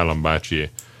 és az állambácsié.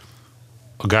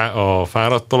 A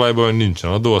fáradt talajban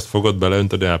nincsen adó, azt fogod,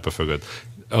 beleöntöd, elpefögöd.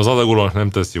 Az adagolónak nem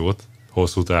tesz jót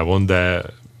hosszú távon, de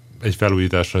egy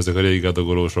felújításra ezek a régi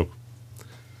adagolósok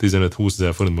 15-20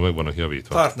 ezer forintban meg vannak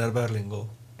javítva. Partner Berlingo.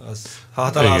 Ha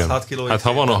találsz 6 kiló. Hát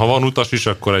ha van utas is,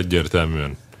 akkor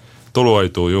egyértelműen.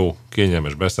 Tolóajtó jó,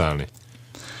 kényelmes beszállni.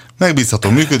 Megbízható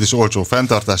működés, olcsó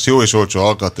fenntartás, jó és olcsó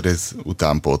alkatrész,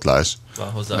 utánpótlás. Van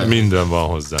hozzá. Minden van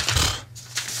hozzá.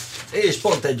 És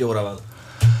pont 1 óra van.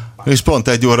 És pont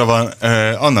 1 óra van.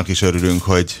 Annak is örülünk,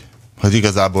 hogy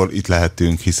igazából itt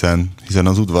lehettünk, hiszen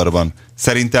az udvarban.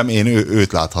 Szerintem én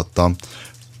őt láthattam.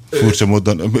 Furcsa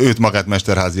módon, őt magát,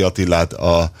 Mesterházy Attilát,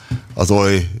 az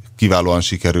oly kiválóan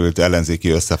sikerült ellenzéki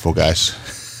összefogás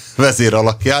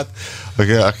vezéralakját,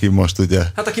 aki most ugye...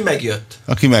 Hát aki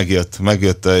megjött.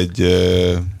 Megjött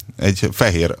egy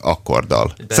fehér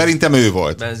akkorddal. Szerintem ő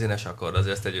volt. Benzines akkord,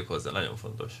 azért ezt tegyük hozzá, nagyon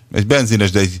fontos. Egy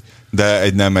benzines,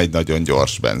 de nem egy nagyon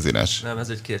gyors benzines. Nem, ez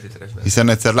egy 2 literes benzines. Hiszen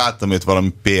egyszer láttam őt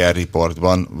valami PR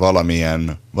riportban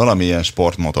valamilyen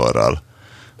sportmotorral.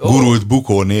 Gurult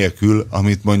bukó nélkül,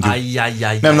 amit mondjuk...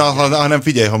 hanem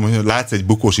figyelj, ha látsz egy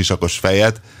bukós isakos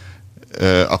fejet,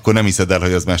 akkor nem hiszed el,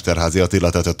 hogy az Mesterházy Attila,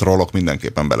 tehát a trollok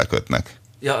mindenképpen belekötnek.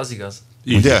 Ja, az igaz.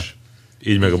 Ugye?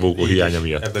 Így meg a bukó hiánya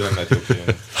miatt. Ebből nem lehet jobb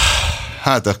jönni.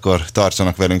 Hát akkor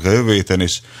tartsanak velünk a jövő héten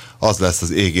is, az lesz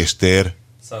az Ég és Tér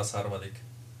 103.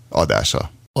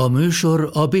 adása. A műsor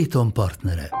a Béton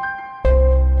partnere.